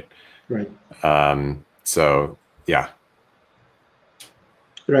 right? Right. So, yeah.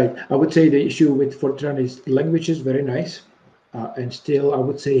 Right. I would say the issue with Fortran is the language is very nice, and still I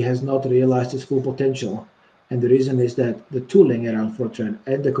would say has not realized its full potential. And the reason is that the tooling around Fortran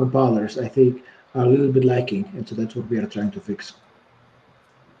and the compilers, I think, are a little bit lacking. And so that's what we are trying to fix.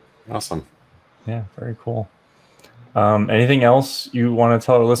 Awesome. Yeah, very cool. Anything else you want to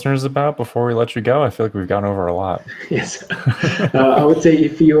tell our listeners about before we let you go? I feel like we've gone over a lot. Yes. I would say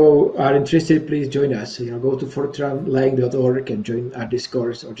if you are interested, please join us. Go to fortranlang.org and join our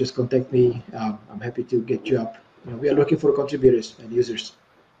discourse, or just contact me. I'm happy to get you up. We are looking for contributors and users.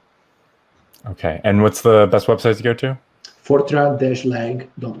 Okay. And what's the best website to go to?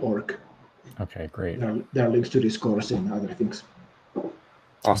 Fortran-lang.org. Okay, great. There are links to discourse and other things.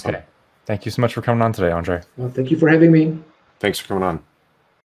 Awesome. Okay. Thank you so much for coming on today, Ondřej. Well, thank you for having me. Thanks for coming on.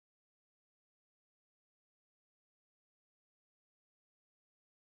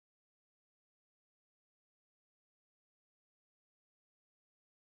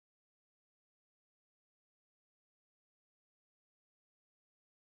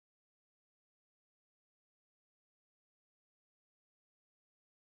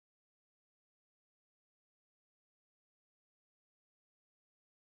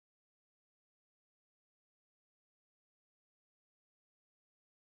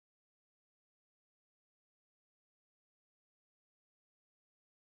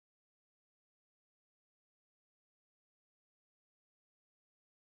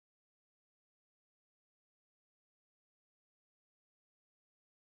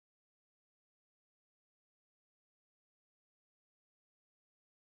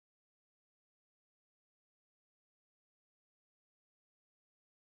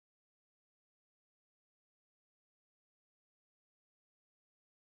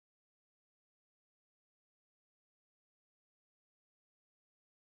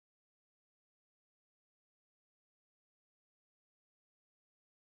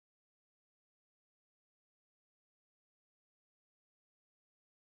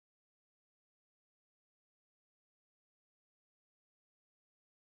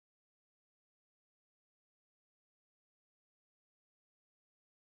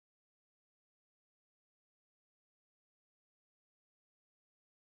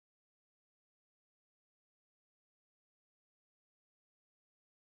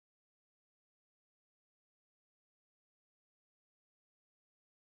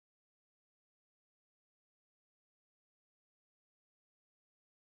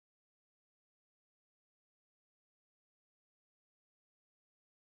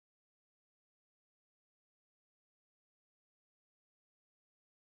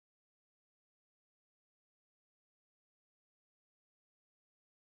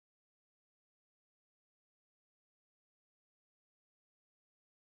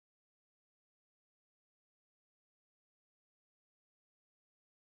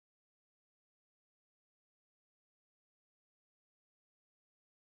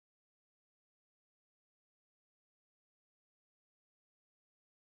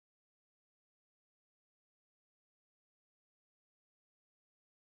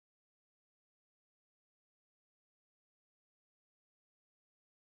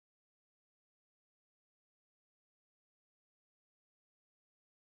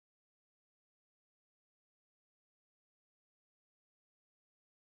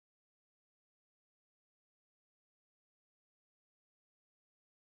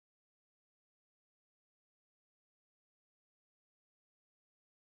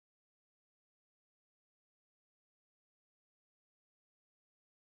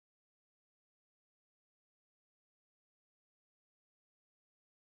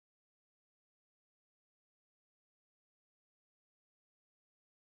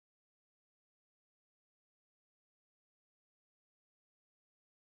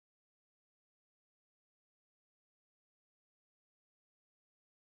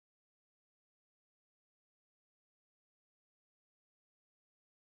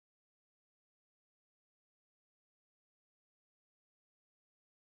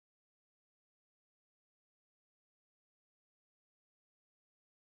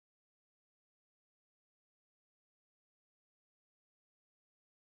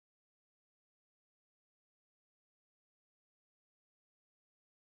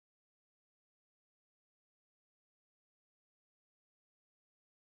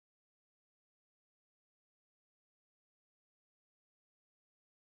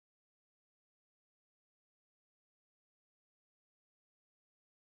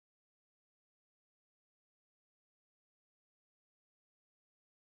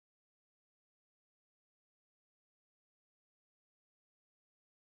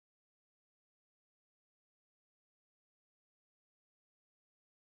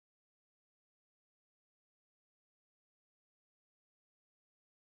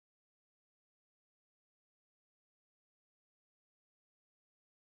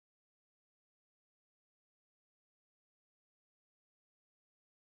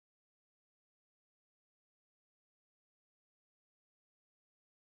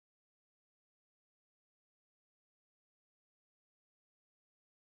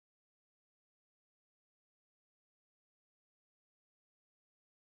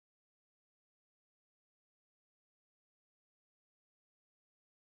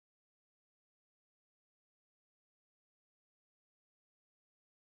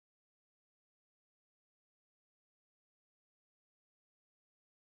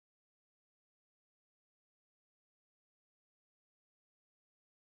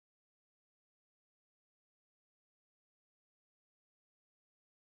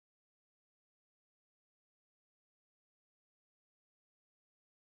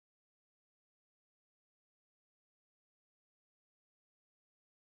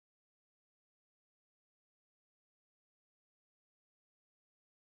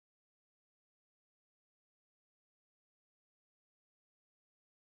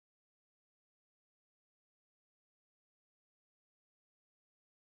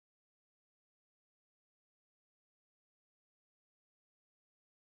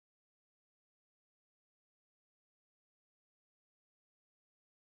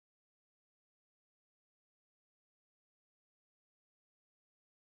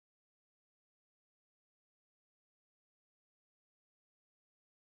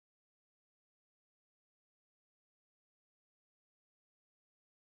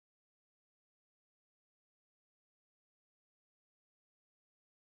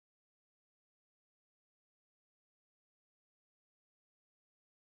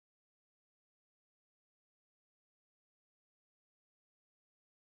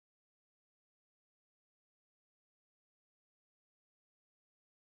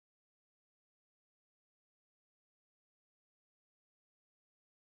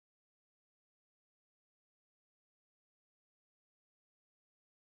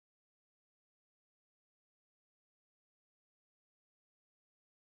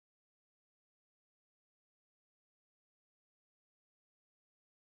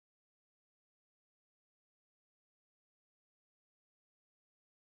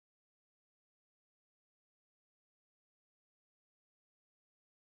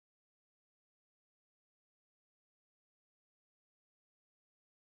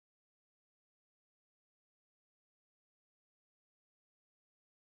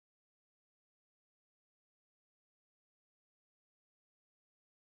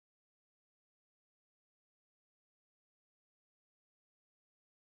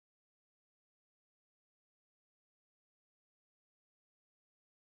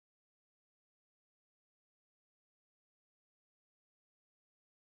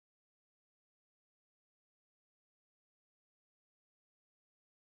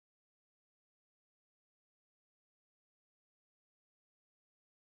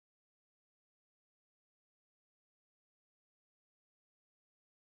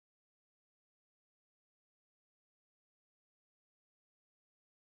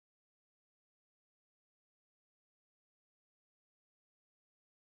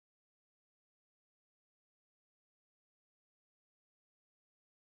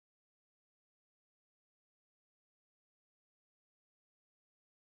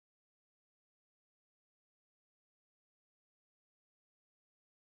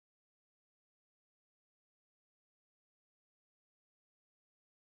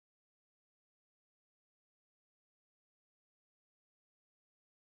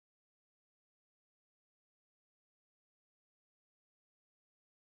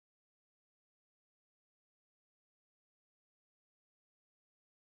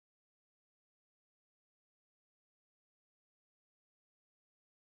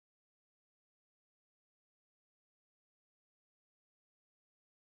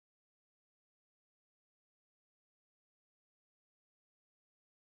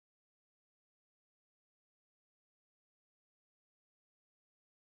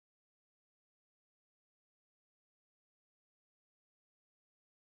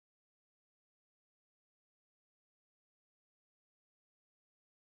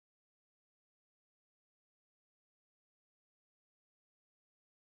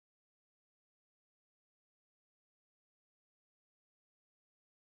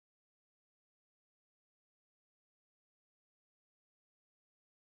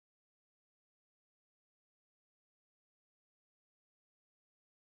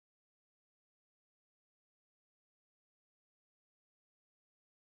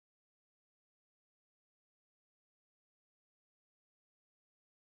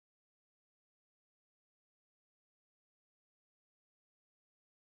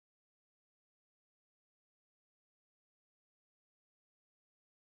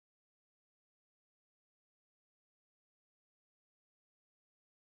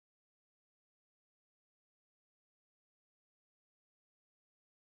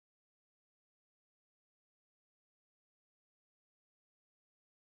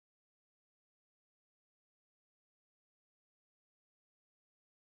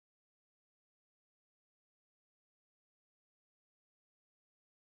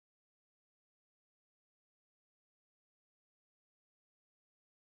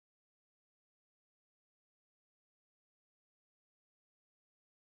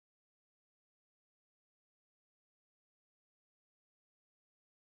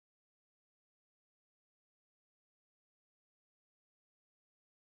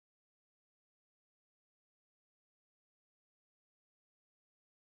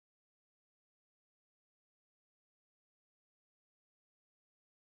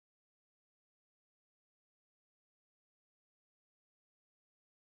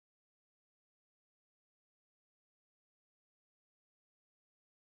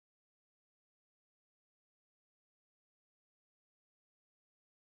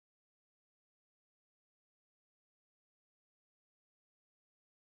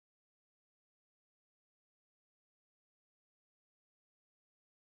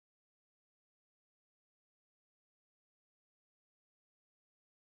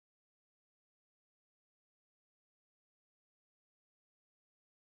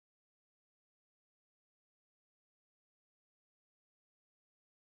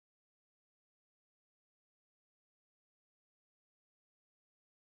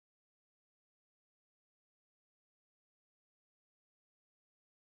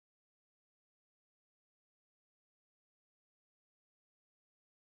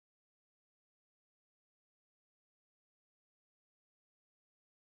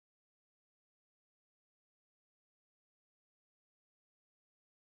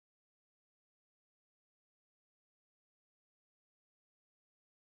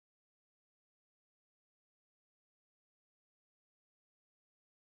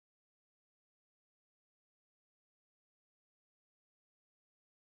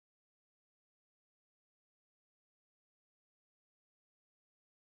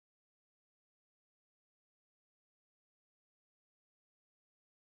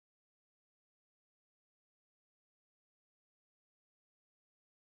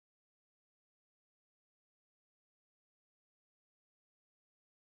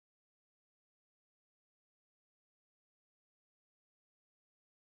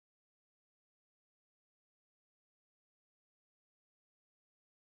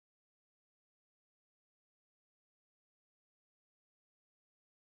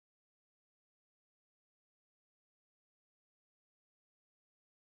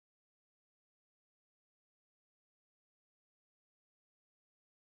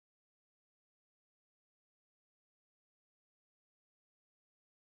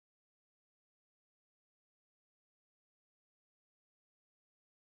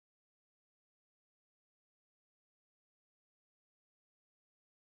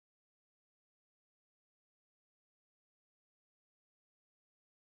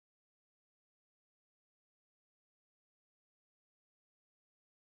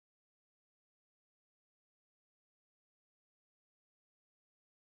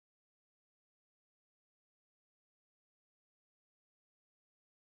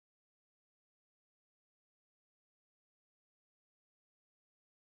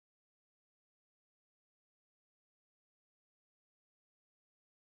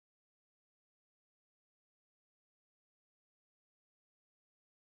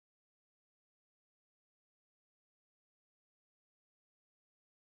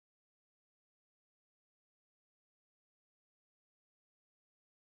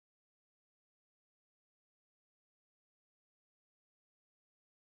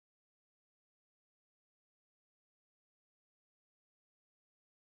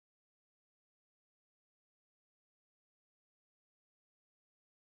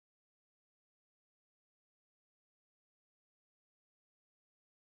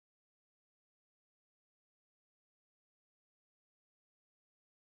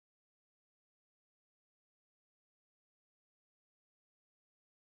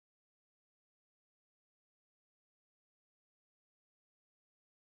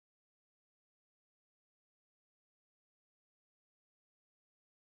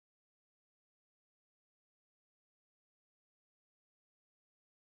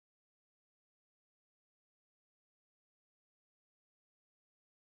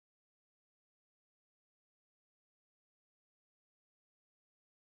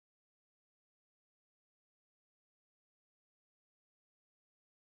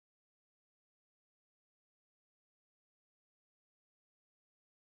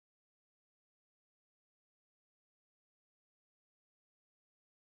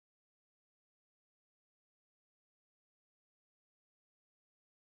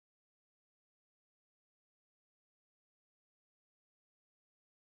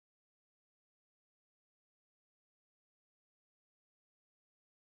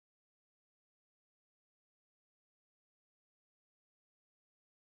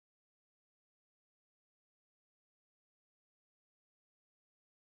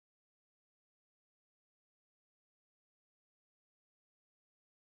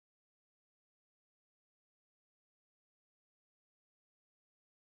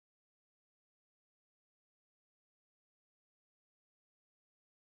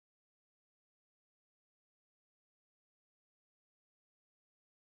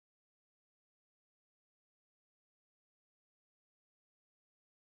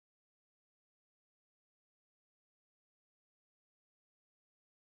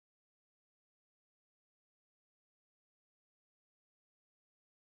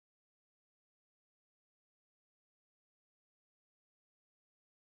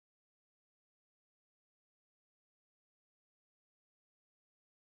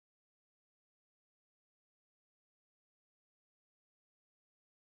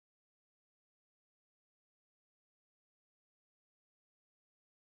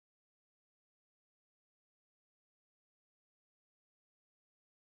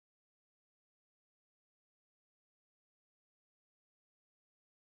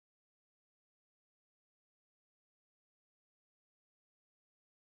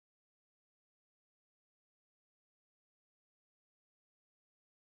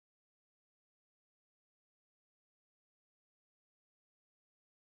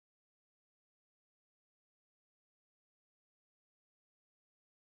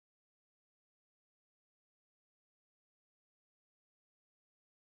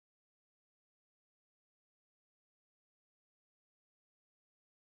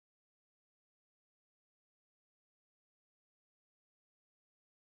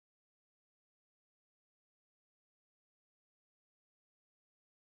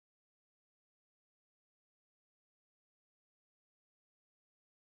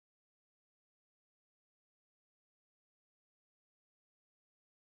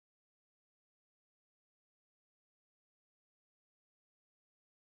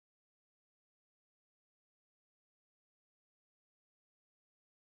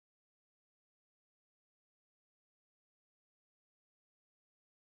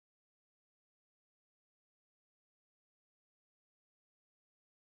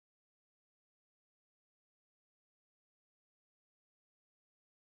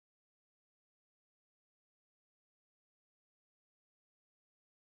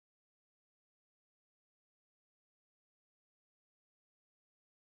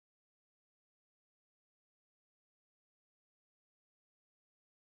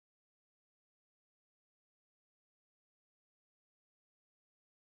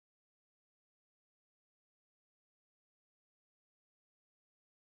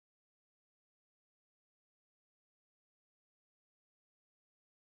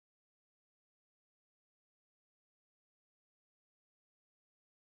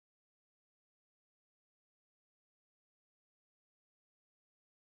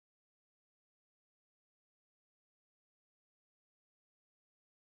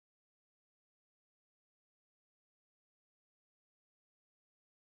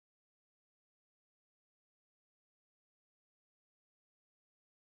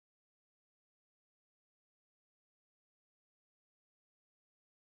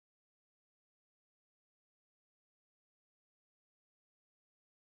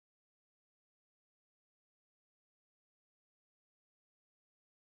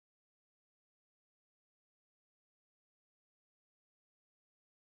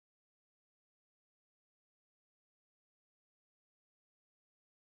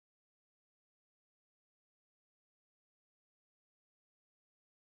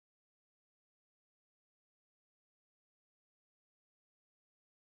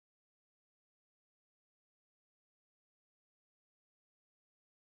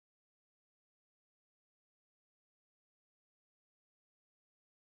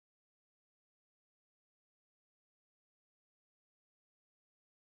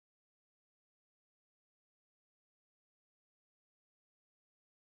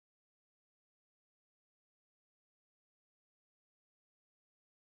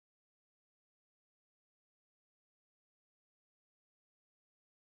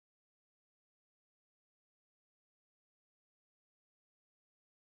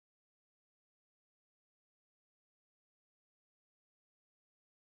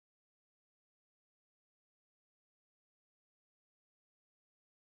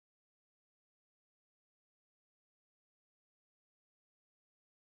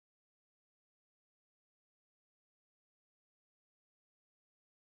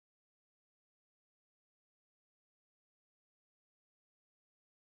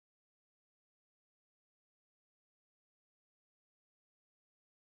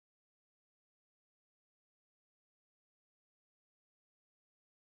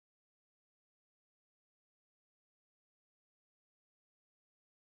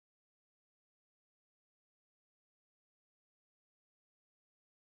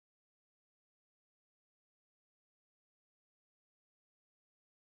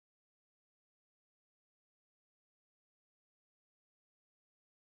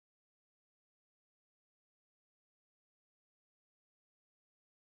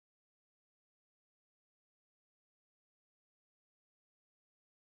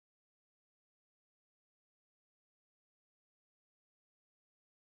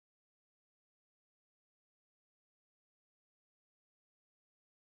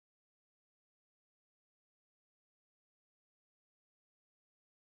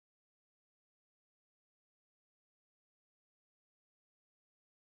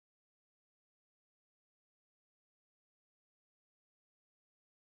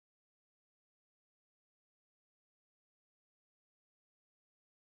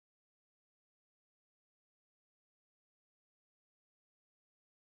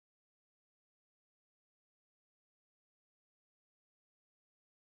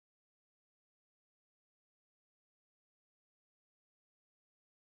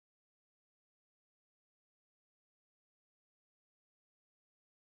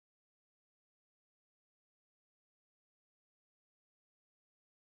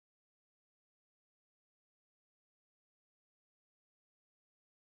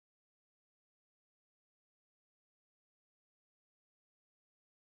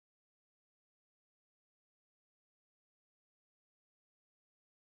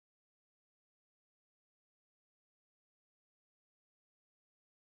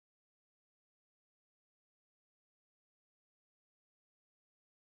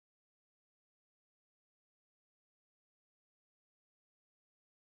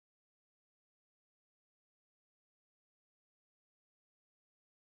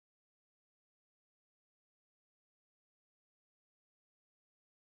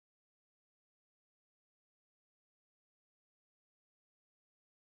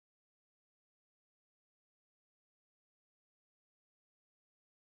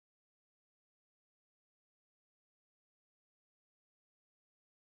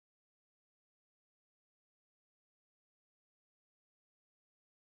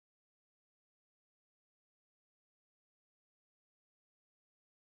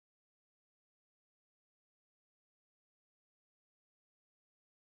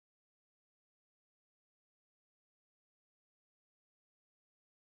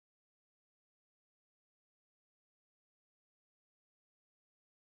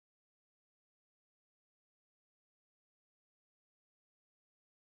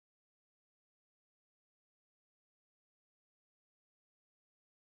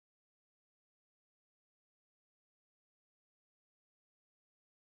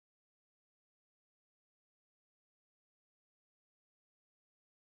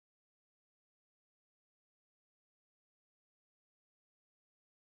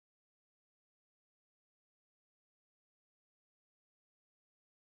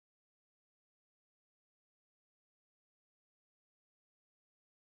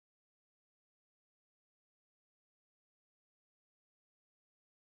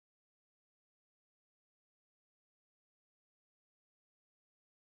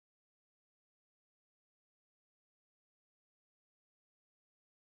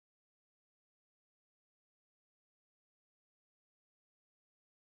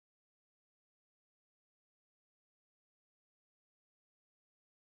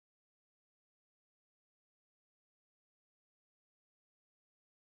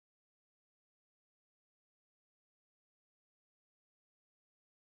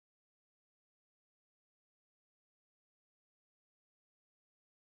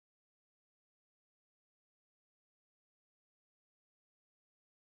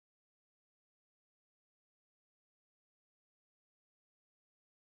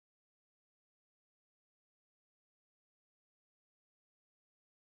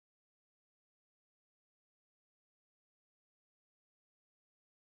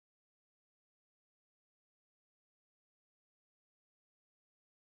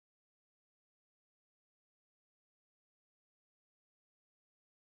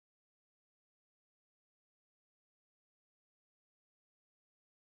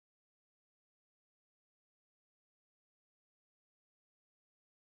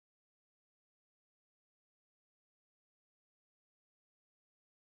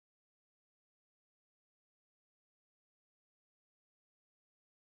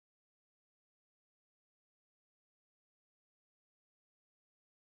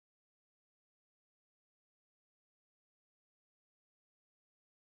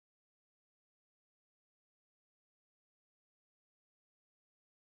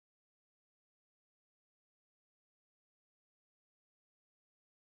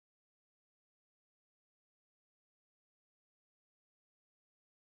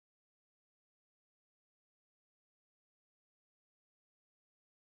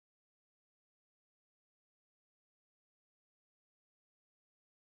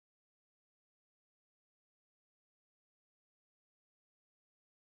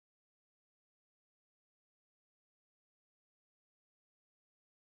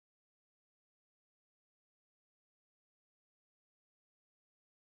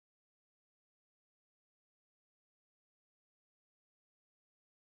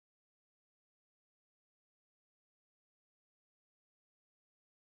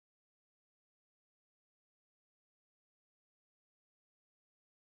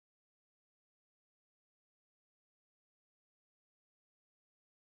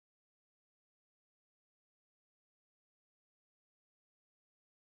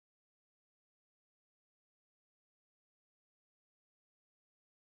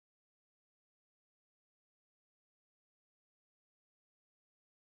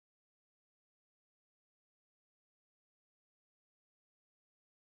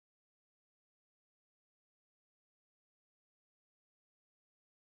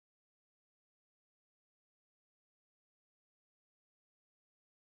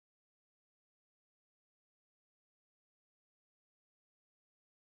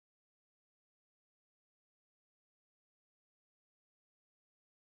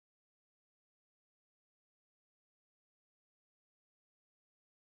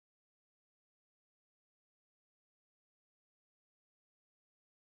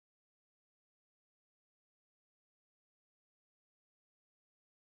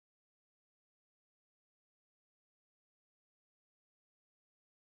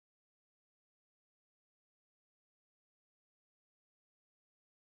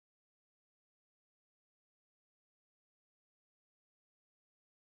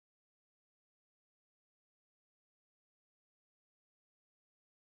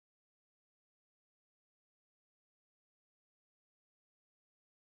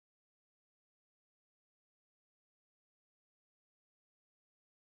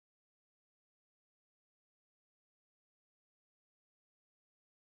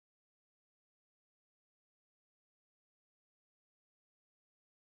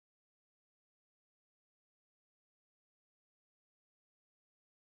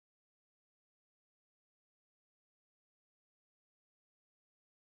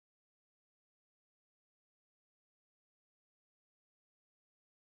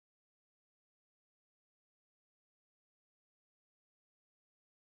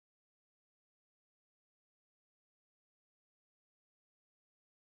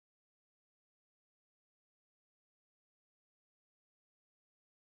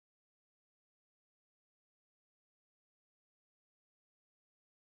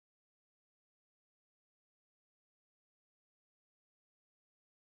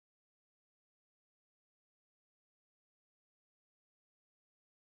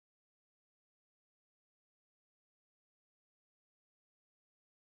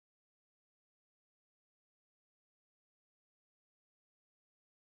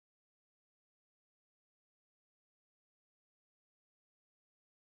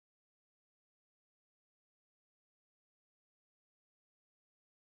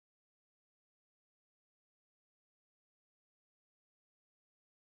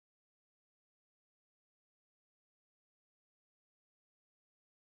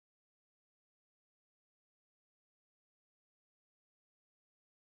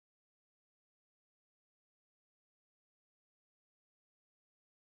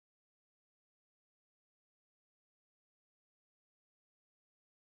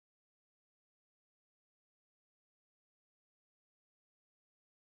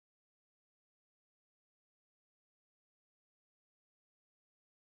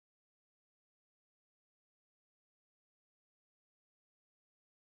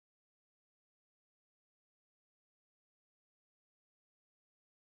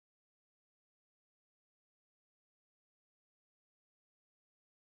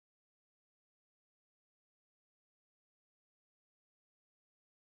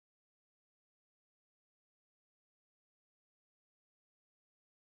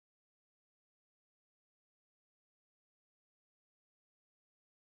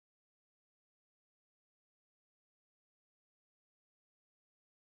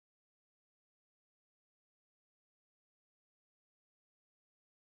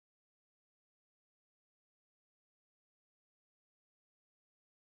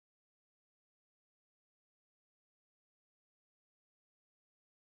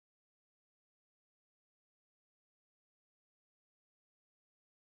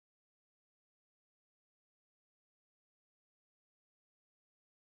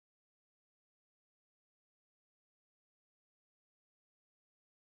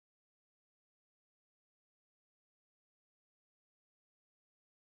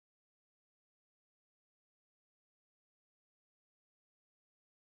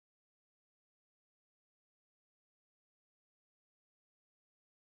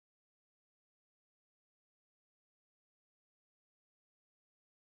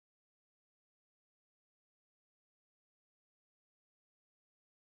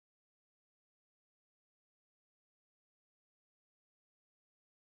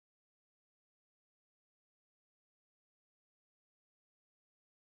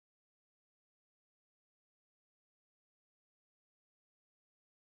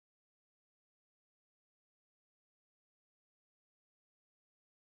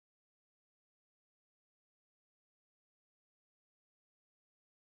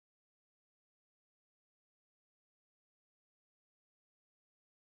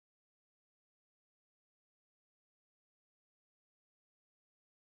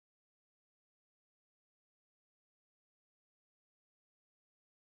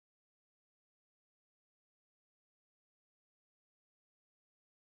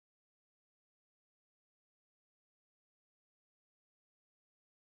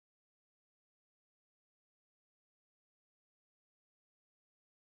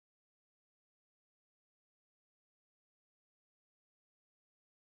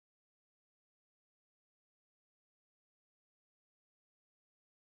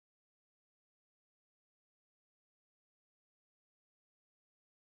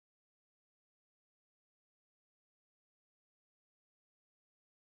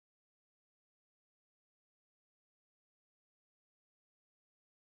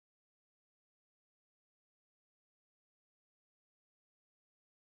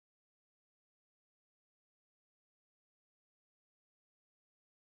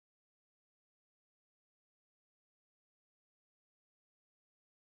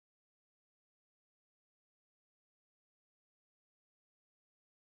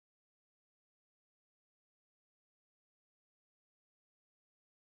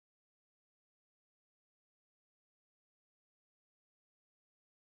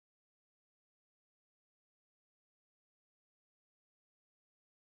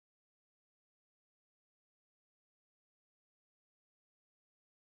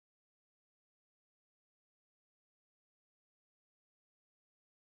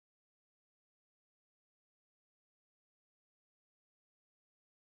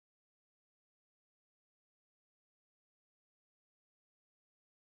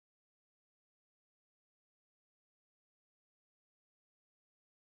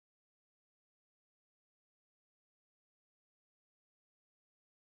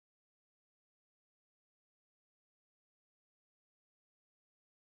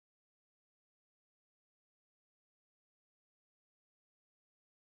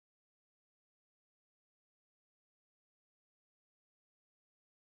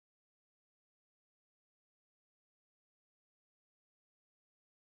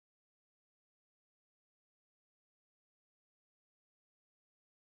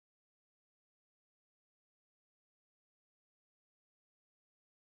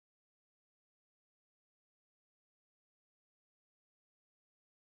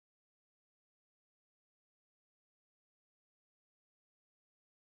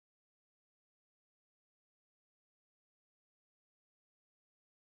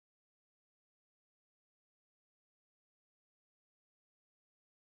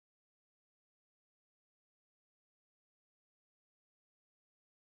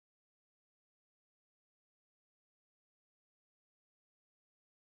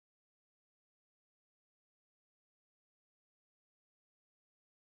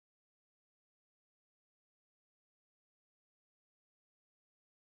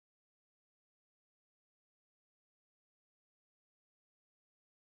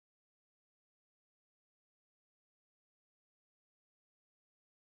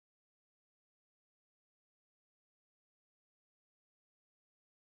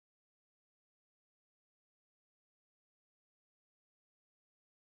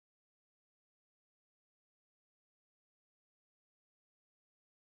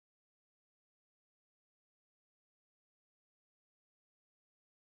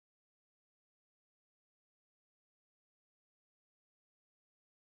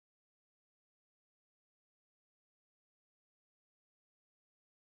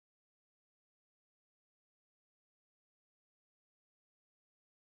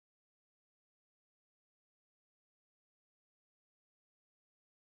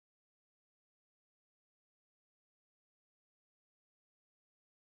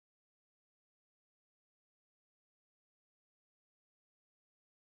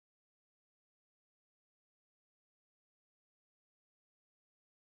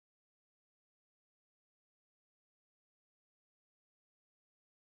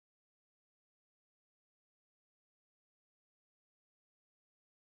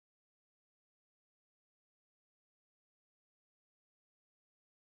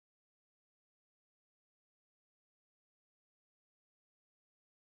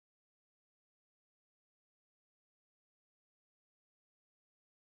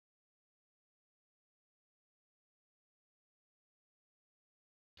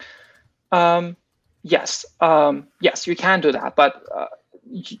 Yes, yes, you can do that, but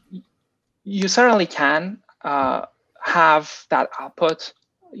you certainly can have that output.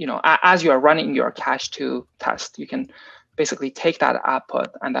 As you are running your cache2 test, you can basically take that output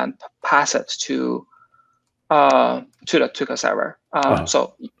and then pass it to the Tuka server.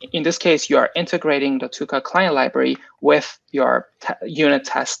 So in this case, you are integrating the Tuka client library with your unit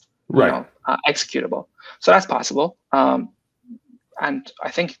test, executable. So that's possible. And I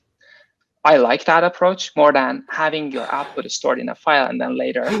think I like that approach more than having your output stored in a file and then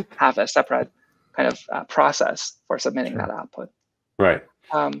later have a separate kind of process for submitting that output. Right.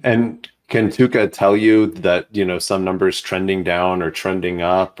 And can Tuka tell you that some numbers trending down or trending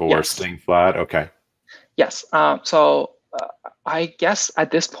up or staying flat? Okay. Yes. So I guess at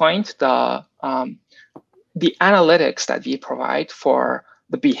this point the analytics that we provide for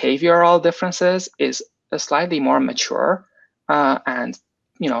the behavioral differences is slightly more mature and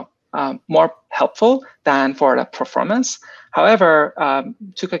more helpful than for the performance. However,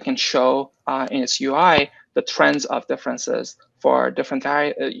 Tuka can show in its UI the trends of differences for different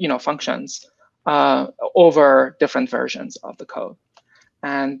functions over different versions of the code.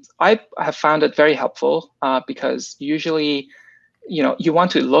 And I have found it very helpful because usually, you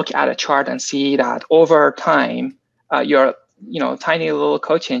want to look at a chart and see that over time, your tiny little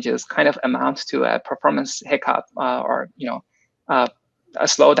code changes kind of amount to a performance hiccup or a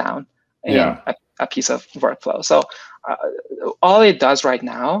slowdown in a piece of workflow. So all it does right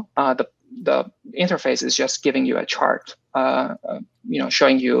now, the interface is just giving you a chart,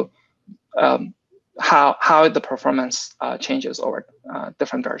 showing you how the performance changes over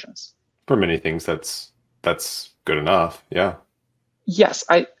different versions. For many things, that's good enough. Yeah. Yes,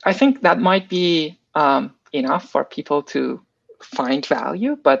 I think that might be enough for people to find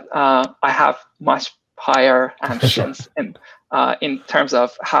value, but I have much higher ambitions in terms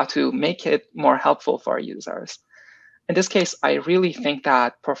of how to make it more helpful for users. In this case, I really think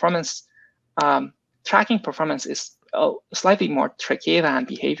that performance tracking performance is slightly more tricky than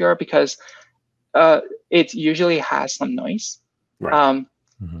behavior because it usually has some noise. Right.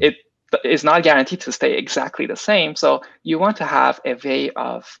 It is not guaranteed to stay exactly the same. So you want to have a way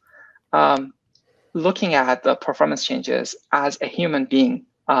of looking at the performance changes as a human being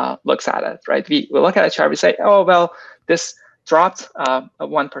looks at it, right? We look at a chart, we say, oh, well, this dropped 1%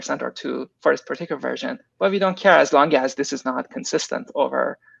 or 2% for this particular version, but we don't care as long as this is not consistent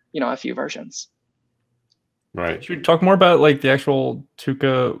over a few versions. Right. Should we talk more about like the actual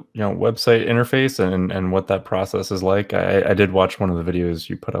Tuka website interface and what that process is like? I did watch one of the videos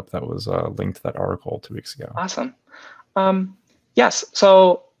you put up that was linked to that article 2 weeks ago. Awesome. Yes.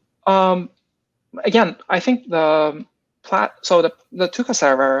 So again, I think the Tuka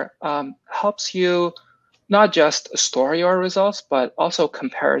server helps you not just store your results, but also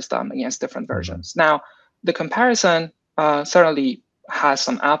compares them against different versions. Now, the comparison certainly has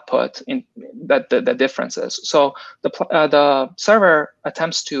some output in the differences. So the server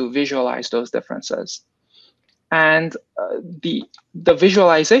attempts to visualize those differences. And the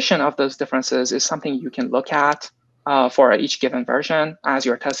visualization of those differences is something you can look at for each given version. As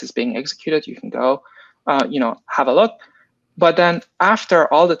your test is being executed, you can go have a look. But then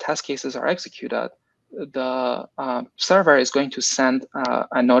after all the test cases are executed, the server is going to send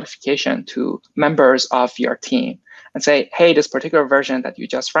a notification to members of your team and say, hey, this particular version that you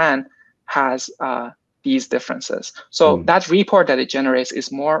just ran has these differences. So that report that it generates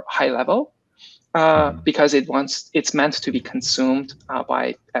is more high level because it's meant to be consumed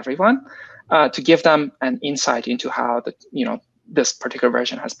by everyone to give them an insight into how this particular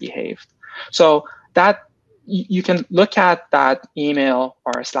version has behaved. So that you can look at that email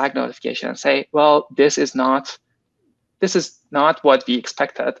or a Slack notification and say, well, this is not what we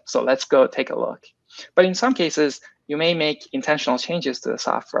expected, so let's go take a look. But in some cases, you may make intentional changes to the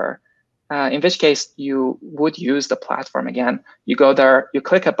software, in which case you would use the platform again. You go there, you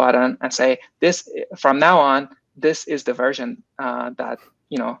click a button and say, this from now on, this is the version that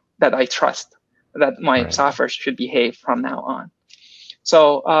I trust, that my software should behave from now on.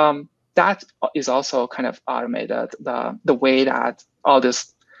 So that is also kind of automated, the way that all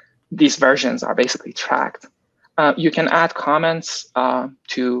these versions are basically tracked. You can add comments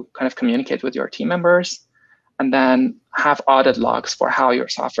to kind of communicate with your team members, and then have audit logs for how your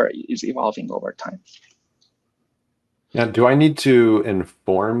software is evolving over time. Now, do I need to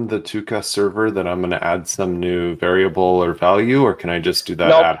inform the Tuka server that I'm going to add some new variable or value, or can I just do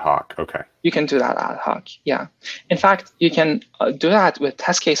that ad hoc? Okay. You can do that ad hoc, yeah. In fact, you can do that with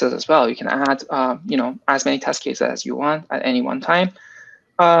test cases as well. You can add, as many test cases as you want at any one time.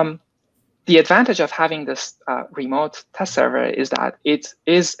 the advantage of having this remote test server is that it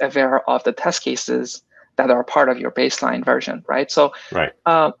is aware of the test cases that are part of your baseline version, right? So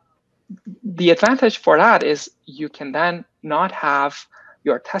the advantage for that is you can then not have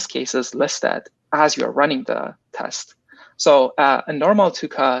your test cases listed as you're running the test. So a normal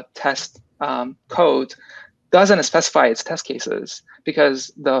Tuka test code doesn't specify its test cases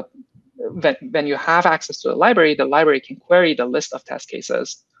because when you have access to the library can query the list of test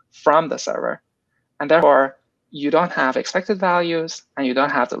cases from the server. And therefore, you don't have expected values and you don't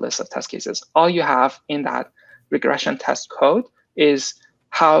have the list of test cases. All you have in that regression test code is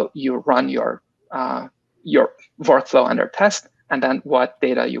how you run your workflow under test and then what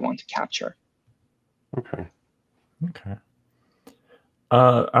data you want to capture. Okay.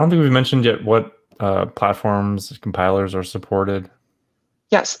 I don't think we've mentioned yet what platforms, compilers are supported.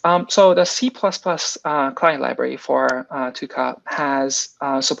 Yes. So the C++ client library for Tuka has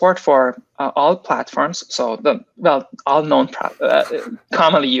support for all platforms. So all known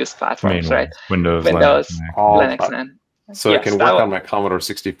commonly used platforms, right? Windows, Linux, and so it can work on my Commodore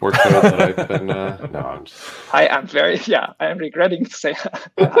 64 code that I've been. No, I am regretting to say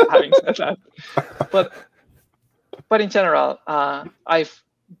having said that, but in general, I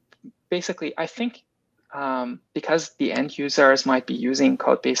think. Because the end users might be using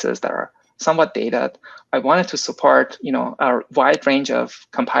code bases that are somewhat dated, I wanted to support, a wide range of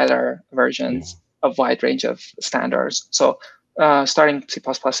compiler versions, a wide range of standards. So starting C++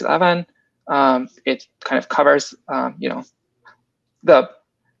 11, it kind of covers, the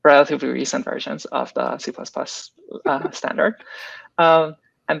relatively recent versions of the C++ standard. And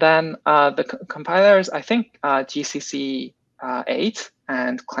then the compilers, I think GCC 8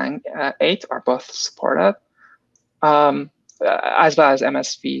 and Clang 8 are both supported, as well as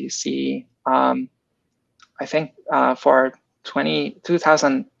MSVC. I think for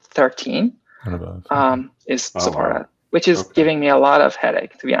 2013 is supported, which is giving me a lot of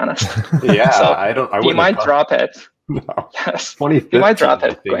headache, to be honest. Yeah, so you might drop it. No. Yes, you might drop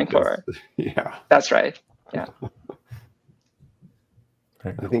it going forward. Yeah, that's right. Yeah.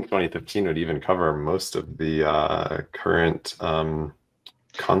 I think 2015 would even cover most of the current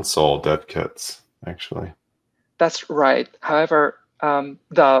console dev kits, actually. That's right. However,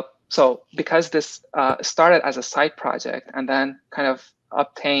 because this started as a side project and then kind of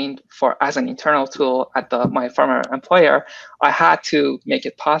obtained as an internal tool at my former employer, I had to make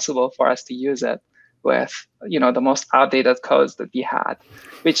it possible for us to use it with the most outdated codes that we had,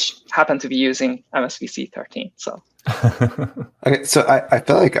 which happened to be using MSVC 13. So. Okay, so I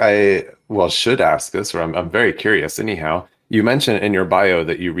feel like I should ask this, or I'm very curious anyhow. You mentioned in your bio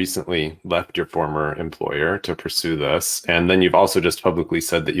that you recently left your former employer to pursue this, and then you've also just publicly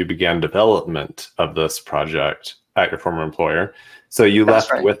said that you began development of this project at your former employer. So you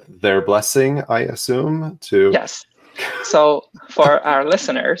left with their blessing, I assume, to... Yes. So for our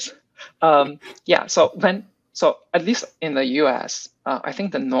listeners, so at least in the US, I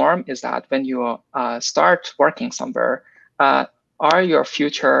think the norm is that when you start working somewhere, are your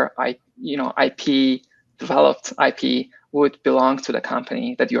future IP, developed IP would belong to the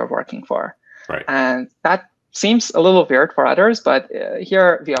company that you are working for. Right. And that seems a little weird for others, but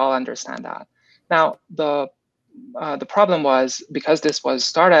here we all understand that. Now, the problem was because this was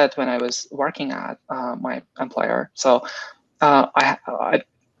started when I was working at my employer, so I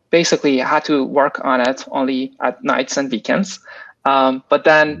basically had to work on it only at nights and weekends. But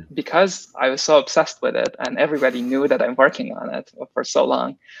then because I was so obsessed with it and everybody knew that I'm working on it for so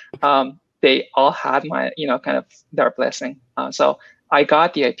long, they all had my, kind of their blessing. So I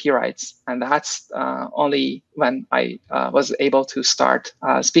got the IP rights, and that's only when I was able to start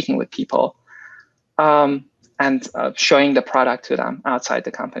speaking with people and showing the product to them outside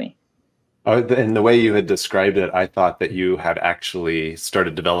the company. Oh, and the way you had described it, I thought that you had actually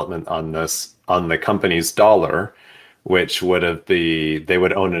started development on this on the company's dollar, which they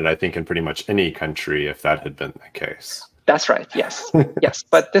would own it, I think, in pretty much any country if that had been the case. That's right. Yes. Yes.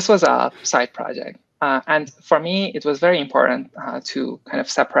 But this was a side project. And for me, it was very important to kind of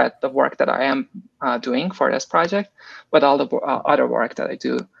separate the work that I am doing for this project with all the other work that I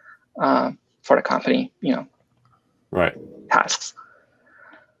do for the company, right, tasks.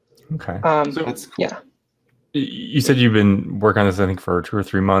 Okay. So that's cool. Yeah. You said you've been working on this, I think, for 2 or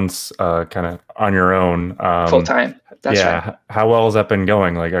 3 months, kind of on your own. Full time. That's right. How well has that been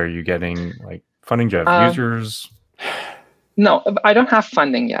going? Like, are you getting funding? Do you have users? No, I don't have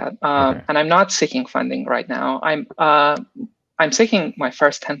funding yet, Okay. and I'm not seeking funding right now. I'm seeking my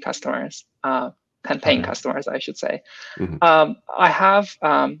first 10 customers, 10 paying customers, I should say. Mm-hmm. I have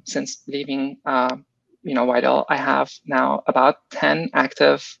since leaving Vital, I have now about 10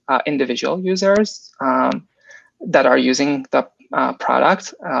 active individual users that are using the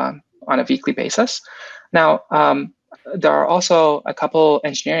product on a weekly basis. Now, there are also a couple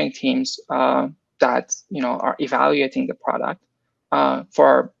engineering teams that are evaluating the product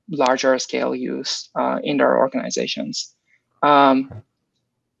for larger scale use in their organizations.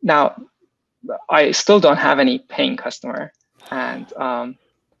 Now, I still don't have any paying customer, and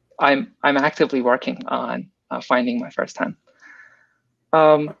I'm actively working on finding my first 10.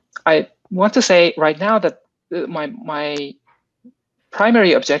 I want to say right now that my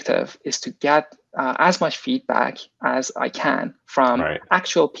primary objective is to get as much feedback as I can from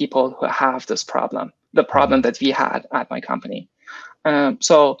actual people who have this problem, the problem that we had at my company.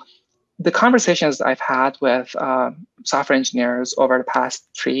 So the conversations I've had with software engineers over the past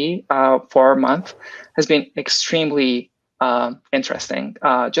 3-4 months has been extremely interesting.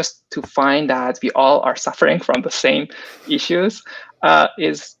 Just to find that we all are suffering from the same issues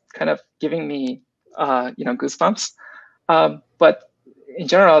is kind of giving me goosebumps. But in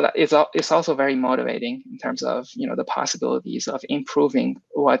general, it's also very motivating in terms of the possibilities of improving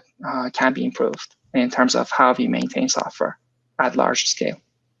what can be improved in terms of how we maintain software at large scale.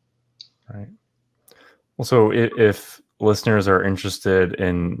 Right. Well, so if listeners are interested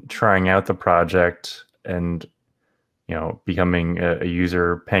in trying out the project and becoming a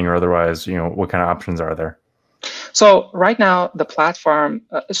user, paying or otherwise, what kind of options are there? So right now, the platform,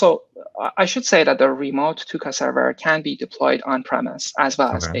 so I should say that the remote Tuka server can be deployed on-premise as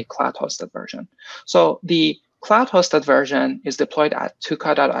well as a cloud-hosted version. So the cloud-hosted version is deployed at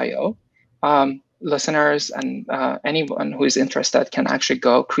tuka.io. Listeners and anyone who is interested can actually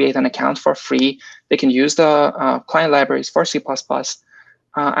go create an account for free. They can use the client libraries for C++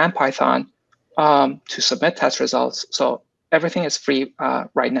 and Python to submit test results. So everything is free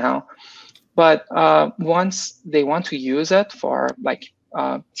right now. But once they want to use it for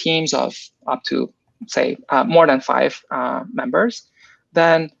teams of up to, say, more than 5 members,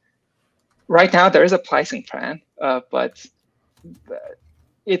 then right now there is a pricing plan, but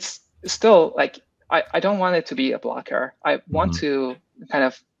it's still I don't want it to be a blocker. I want to kind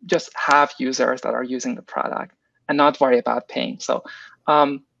of just have users that are using the product and not worry about paying. So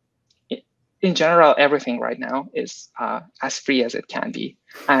in general, everything right now is as free as it can be.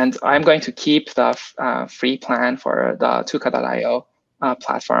 And I'm going to keep the free plan for the tuka.io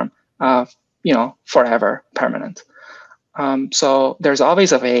platform, forever, permanent. So there's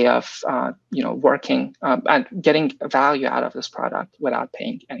always a way of, working and getting value out of this product without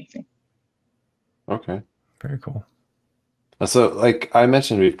paying anything. Okay. Very cool. So like I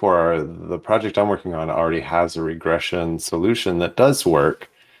mentioned before, the project I'm working on already has a regression solution that does work.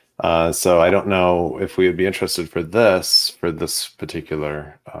 So I don't know if we would be interested for this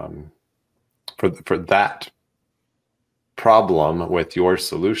particular, for that problem with your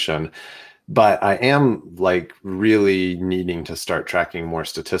solution. But I am really needing to start tracking more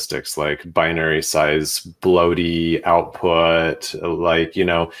statistics, like binary size, bloaty output,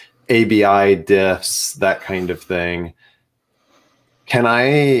 ABI diffs, that kind of thing. Can I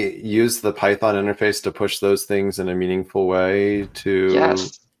use the Python interface to push those things in a meaningful way to?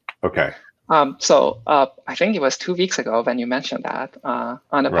 Yes. Okay. So I think it was 2 weeks ago when you mentioned that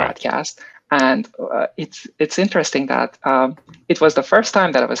on a podcast. And it's interesting that it was the first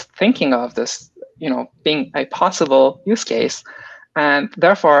time that I was thinking of this, being a possible use case. And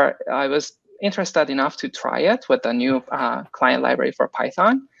therefore, I was interested enough to try it with the new client library for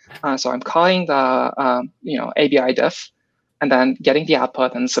Python. So I'm calling the ABI diff and then getting the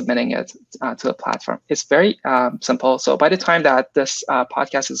output and submitting it to the platform. It's very simple. So by the time that this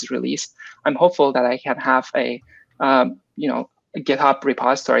podcast is released, I'm hopeful that I can have a GitHub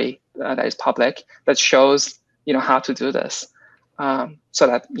repository that is public that shows how to do this, so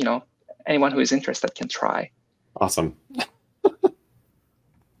that anyone who is interested can try. Awesome.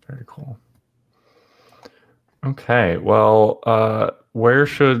 Very cool. Okay, well, where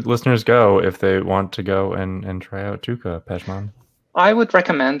should listeners go if they want to go and try out Tuka, Pejman? I would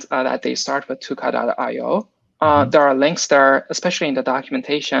recommend that they start with tuka.io. There are links there, especially in the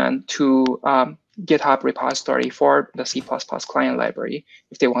documentation, to GitHub repository for the C++ client library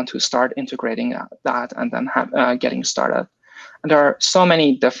if they want to start integrating that and then getting started. And there are so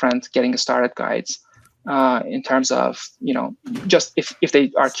many different getting started guides in terms of, just if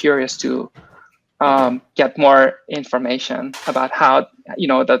they are curious to get more information about how,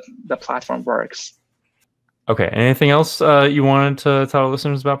 the platform works. Okay, anything else you wanted to tell our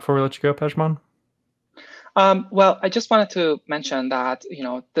listeners about before we let you go, Pejman? Well, I just wanted to mention that,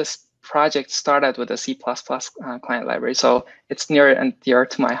 this project started with a C++ client library, so it's near and dear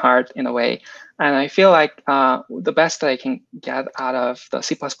to my heart in a way. And I feel like the best that I can get out of the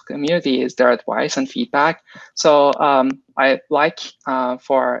C++ community is their advice and feedback. So I'd like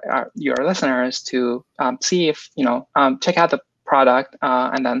for your listeners to see if, check out the product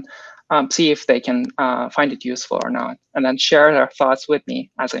and then see if they can find it useful or not, and then share their thoughts with me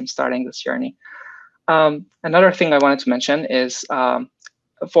as I'm starting this journey. Another thing I wanted to mention is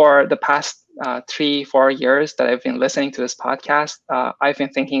for the past 3-4 years that I've been listening to this podcast, I've been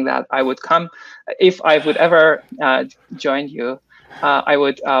thinking that I would come, if I would ever join you, I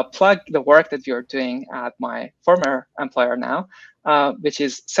would plug the work that you're doing at my former employer now, which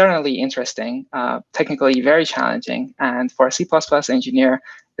is certainly interesting, technically very challenging, and for a C++ engineer,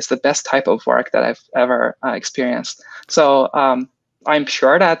 it's the best type of work that I've ever experienced. So I'm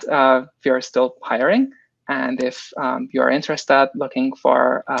sure that we're still hiring. And if you're interested, looking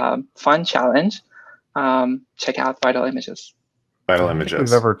for a fun challenge, check out Vital Images. Vital I don't Images. think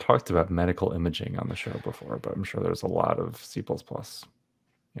we've ever talked about medical imaging on the show before, but I'm sure there's a lot of C++.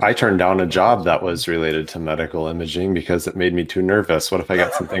 I turned down a job that was related to medical imaging because it made me too nervous. What if I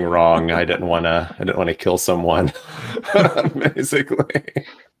got something wrong? I didn't want to kill someone, basically.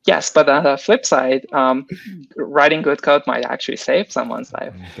 Yes, but on the flip side, writing good code might actually save someone's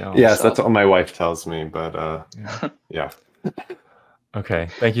life. Yes, so. That's what my wife tells me, but yeah. Okay,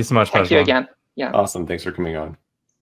 thank you so much. Thank you again. Yeah. Awesome. Thanks for coming on.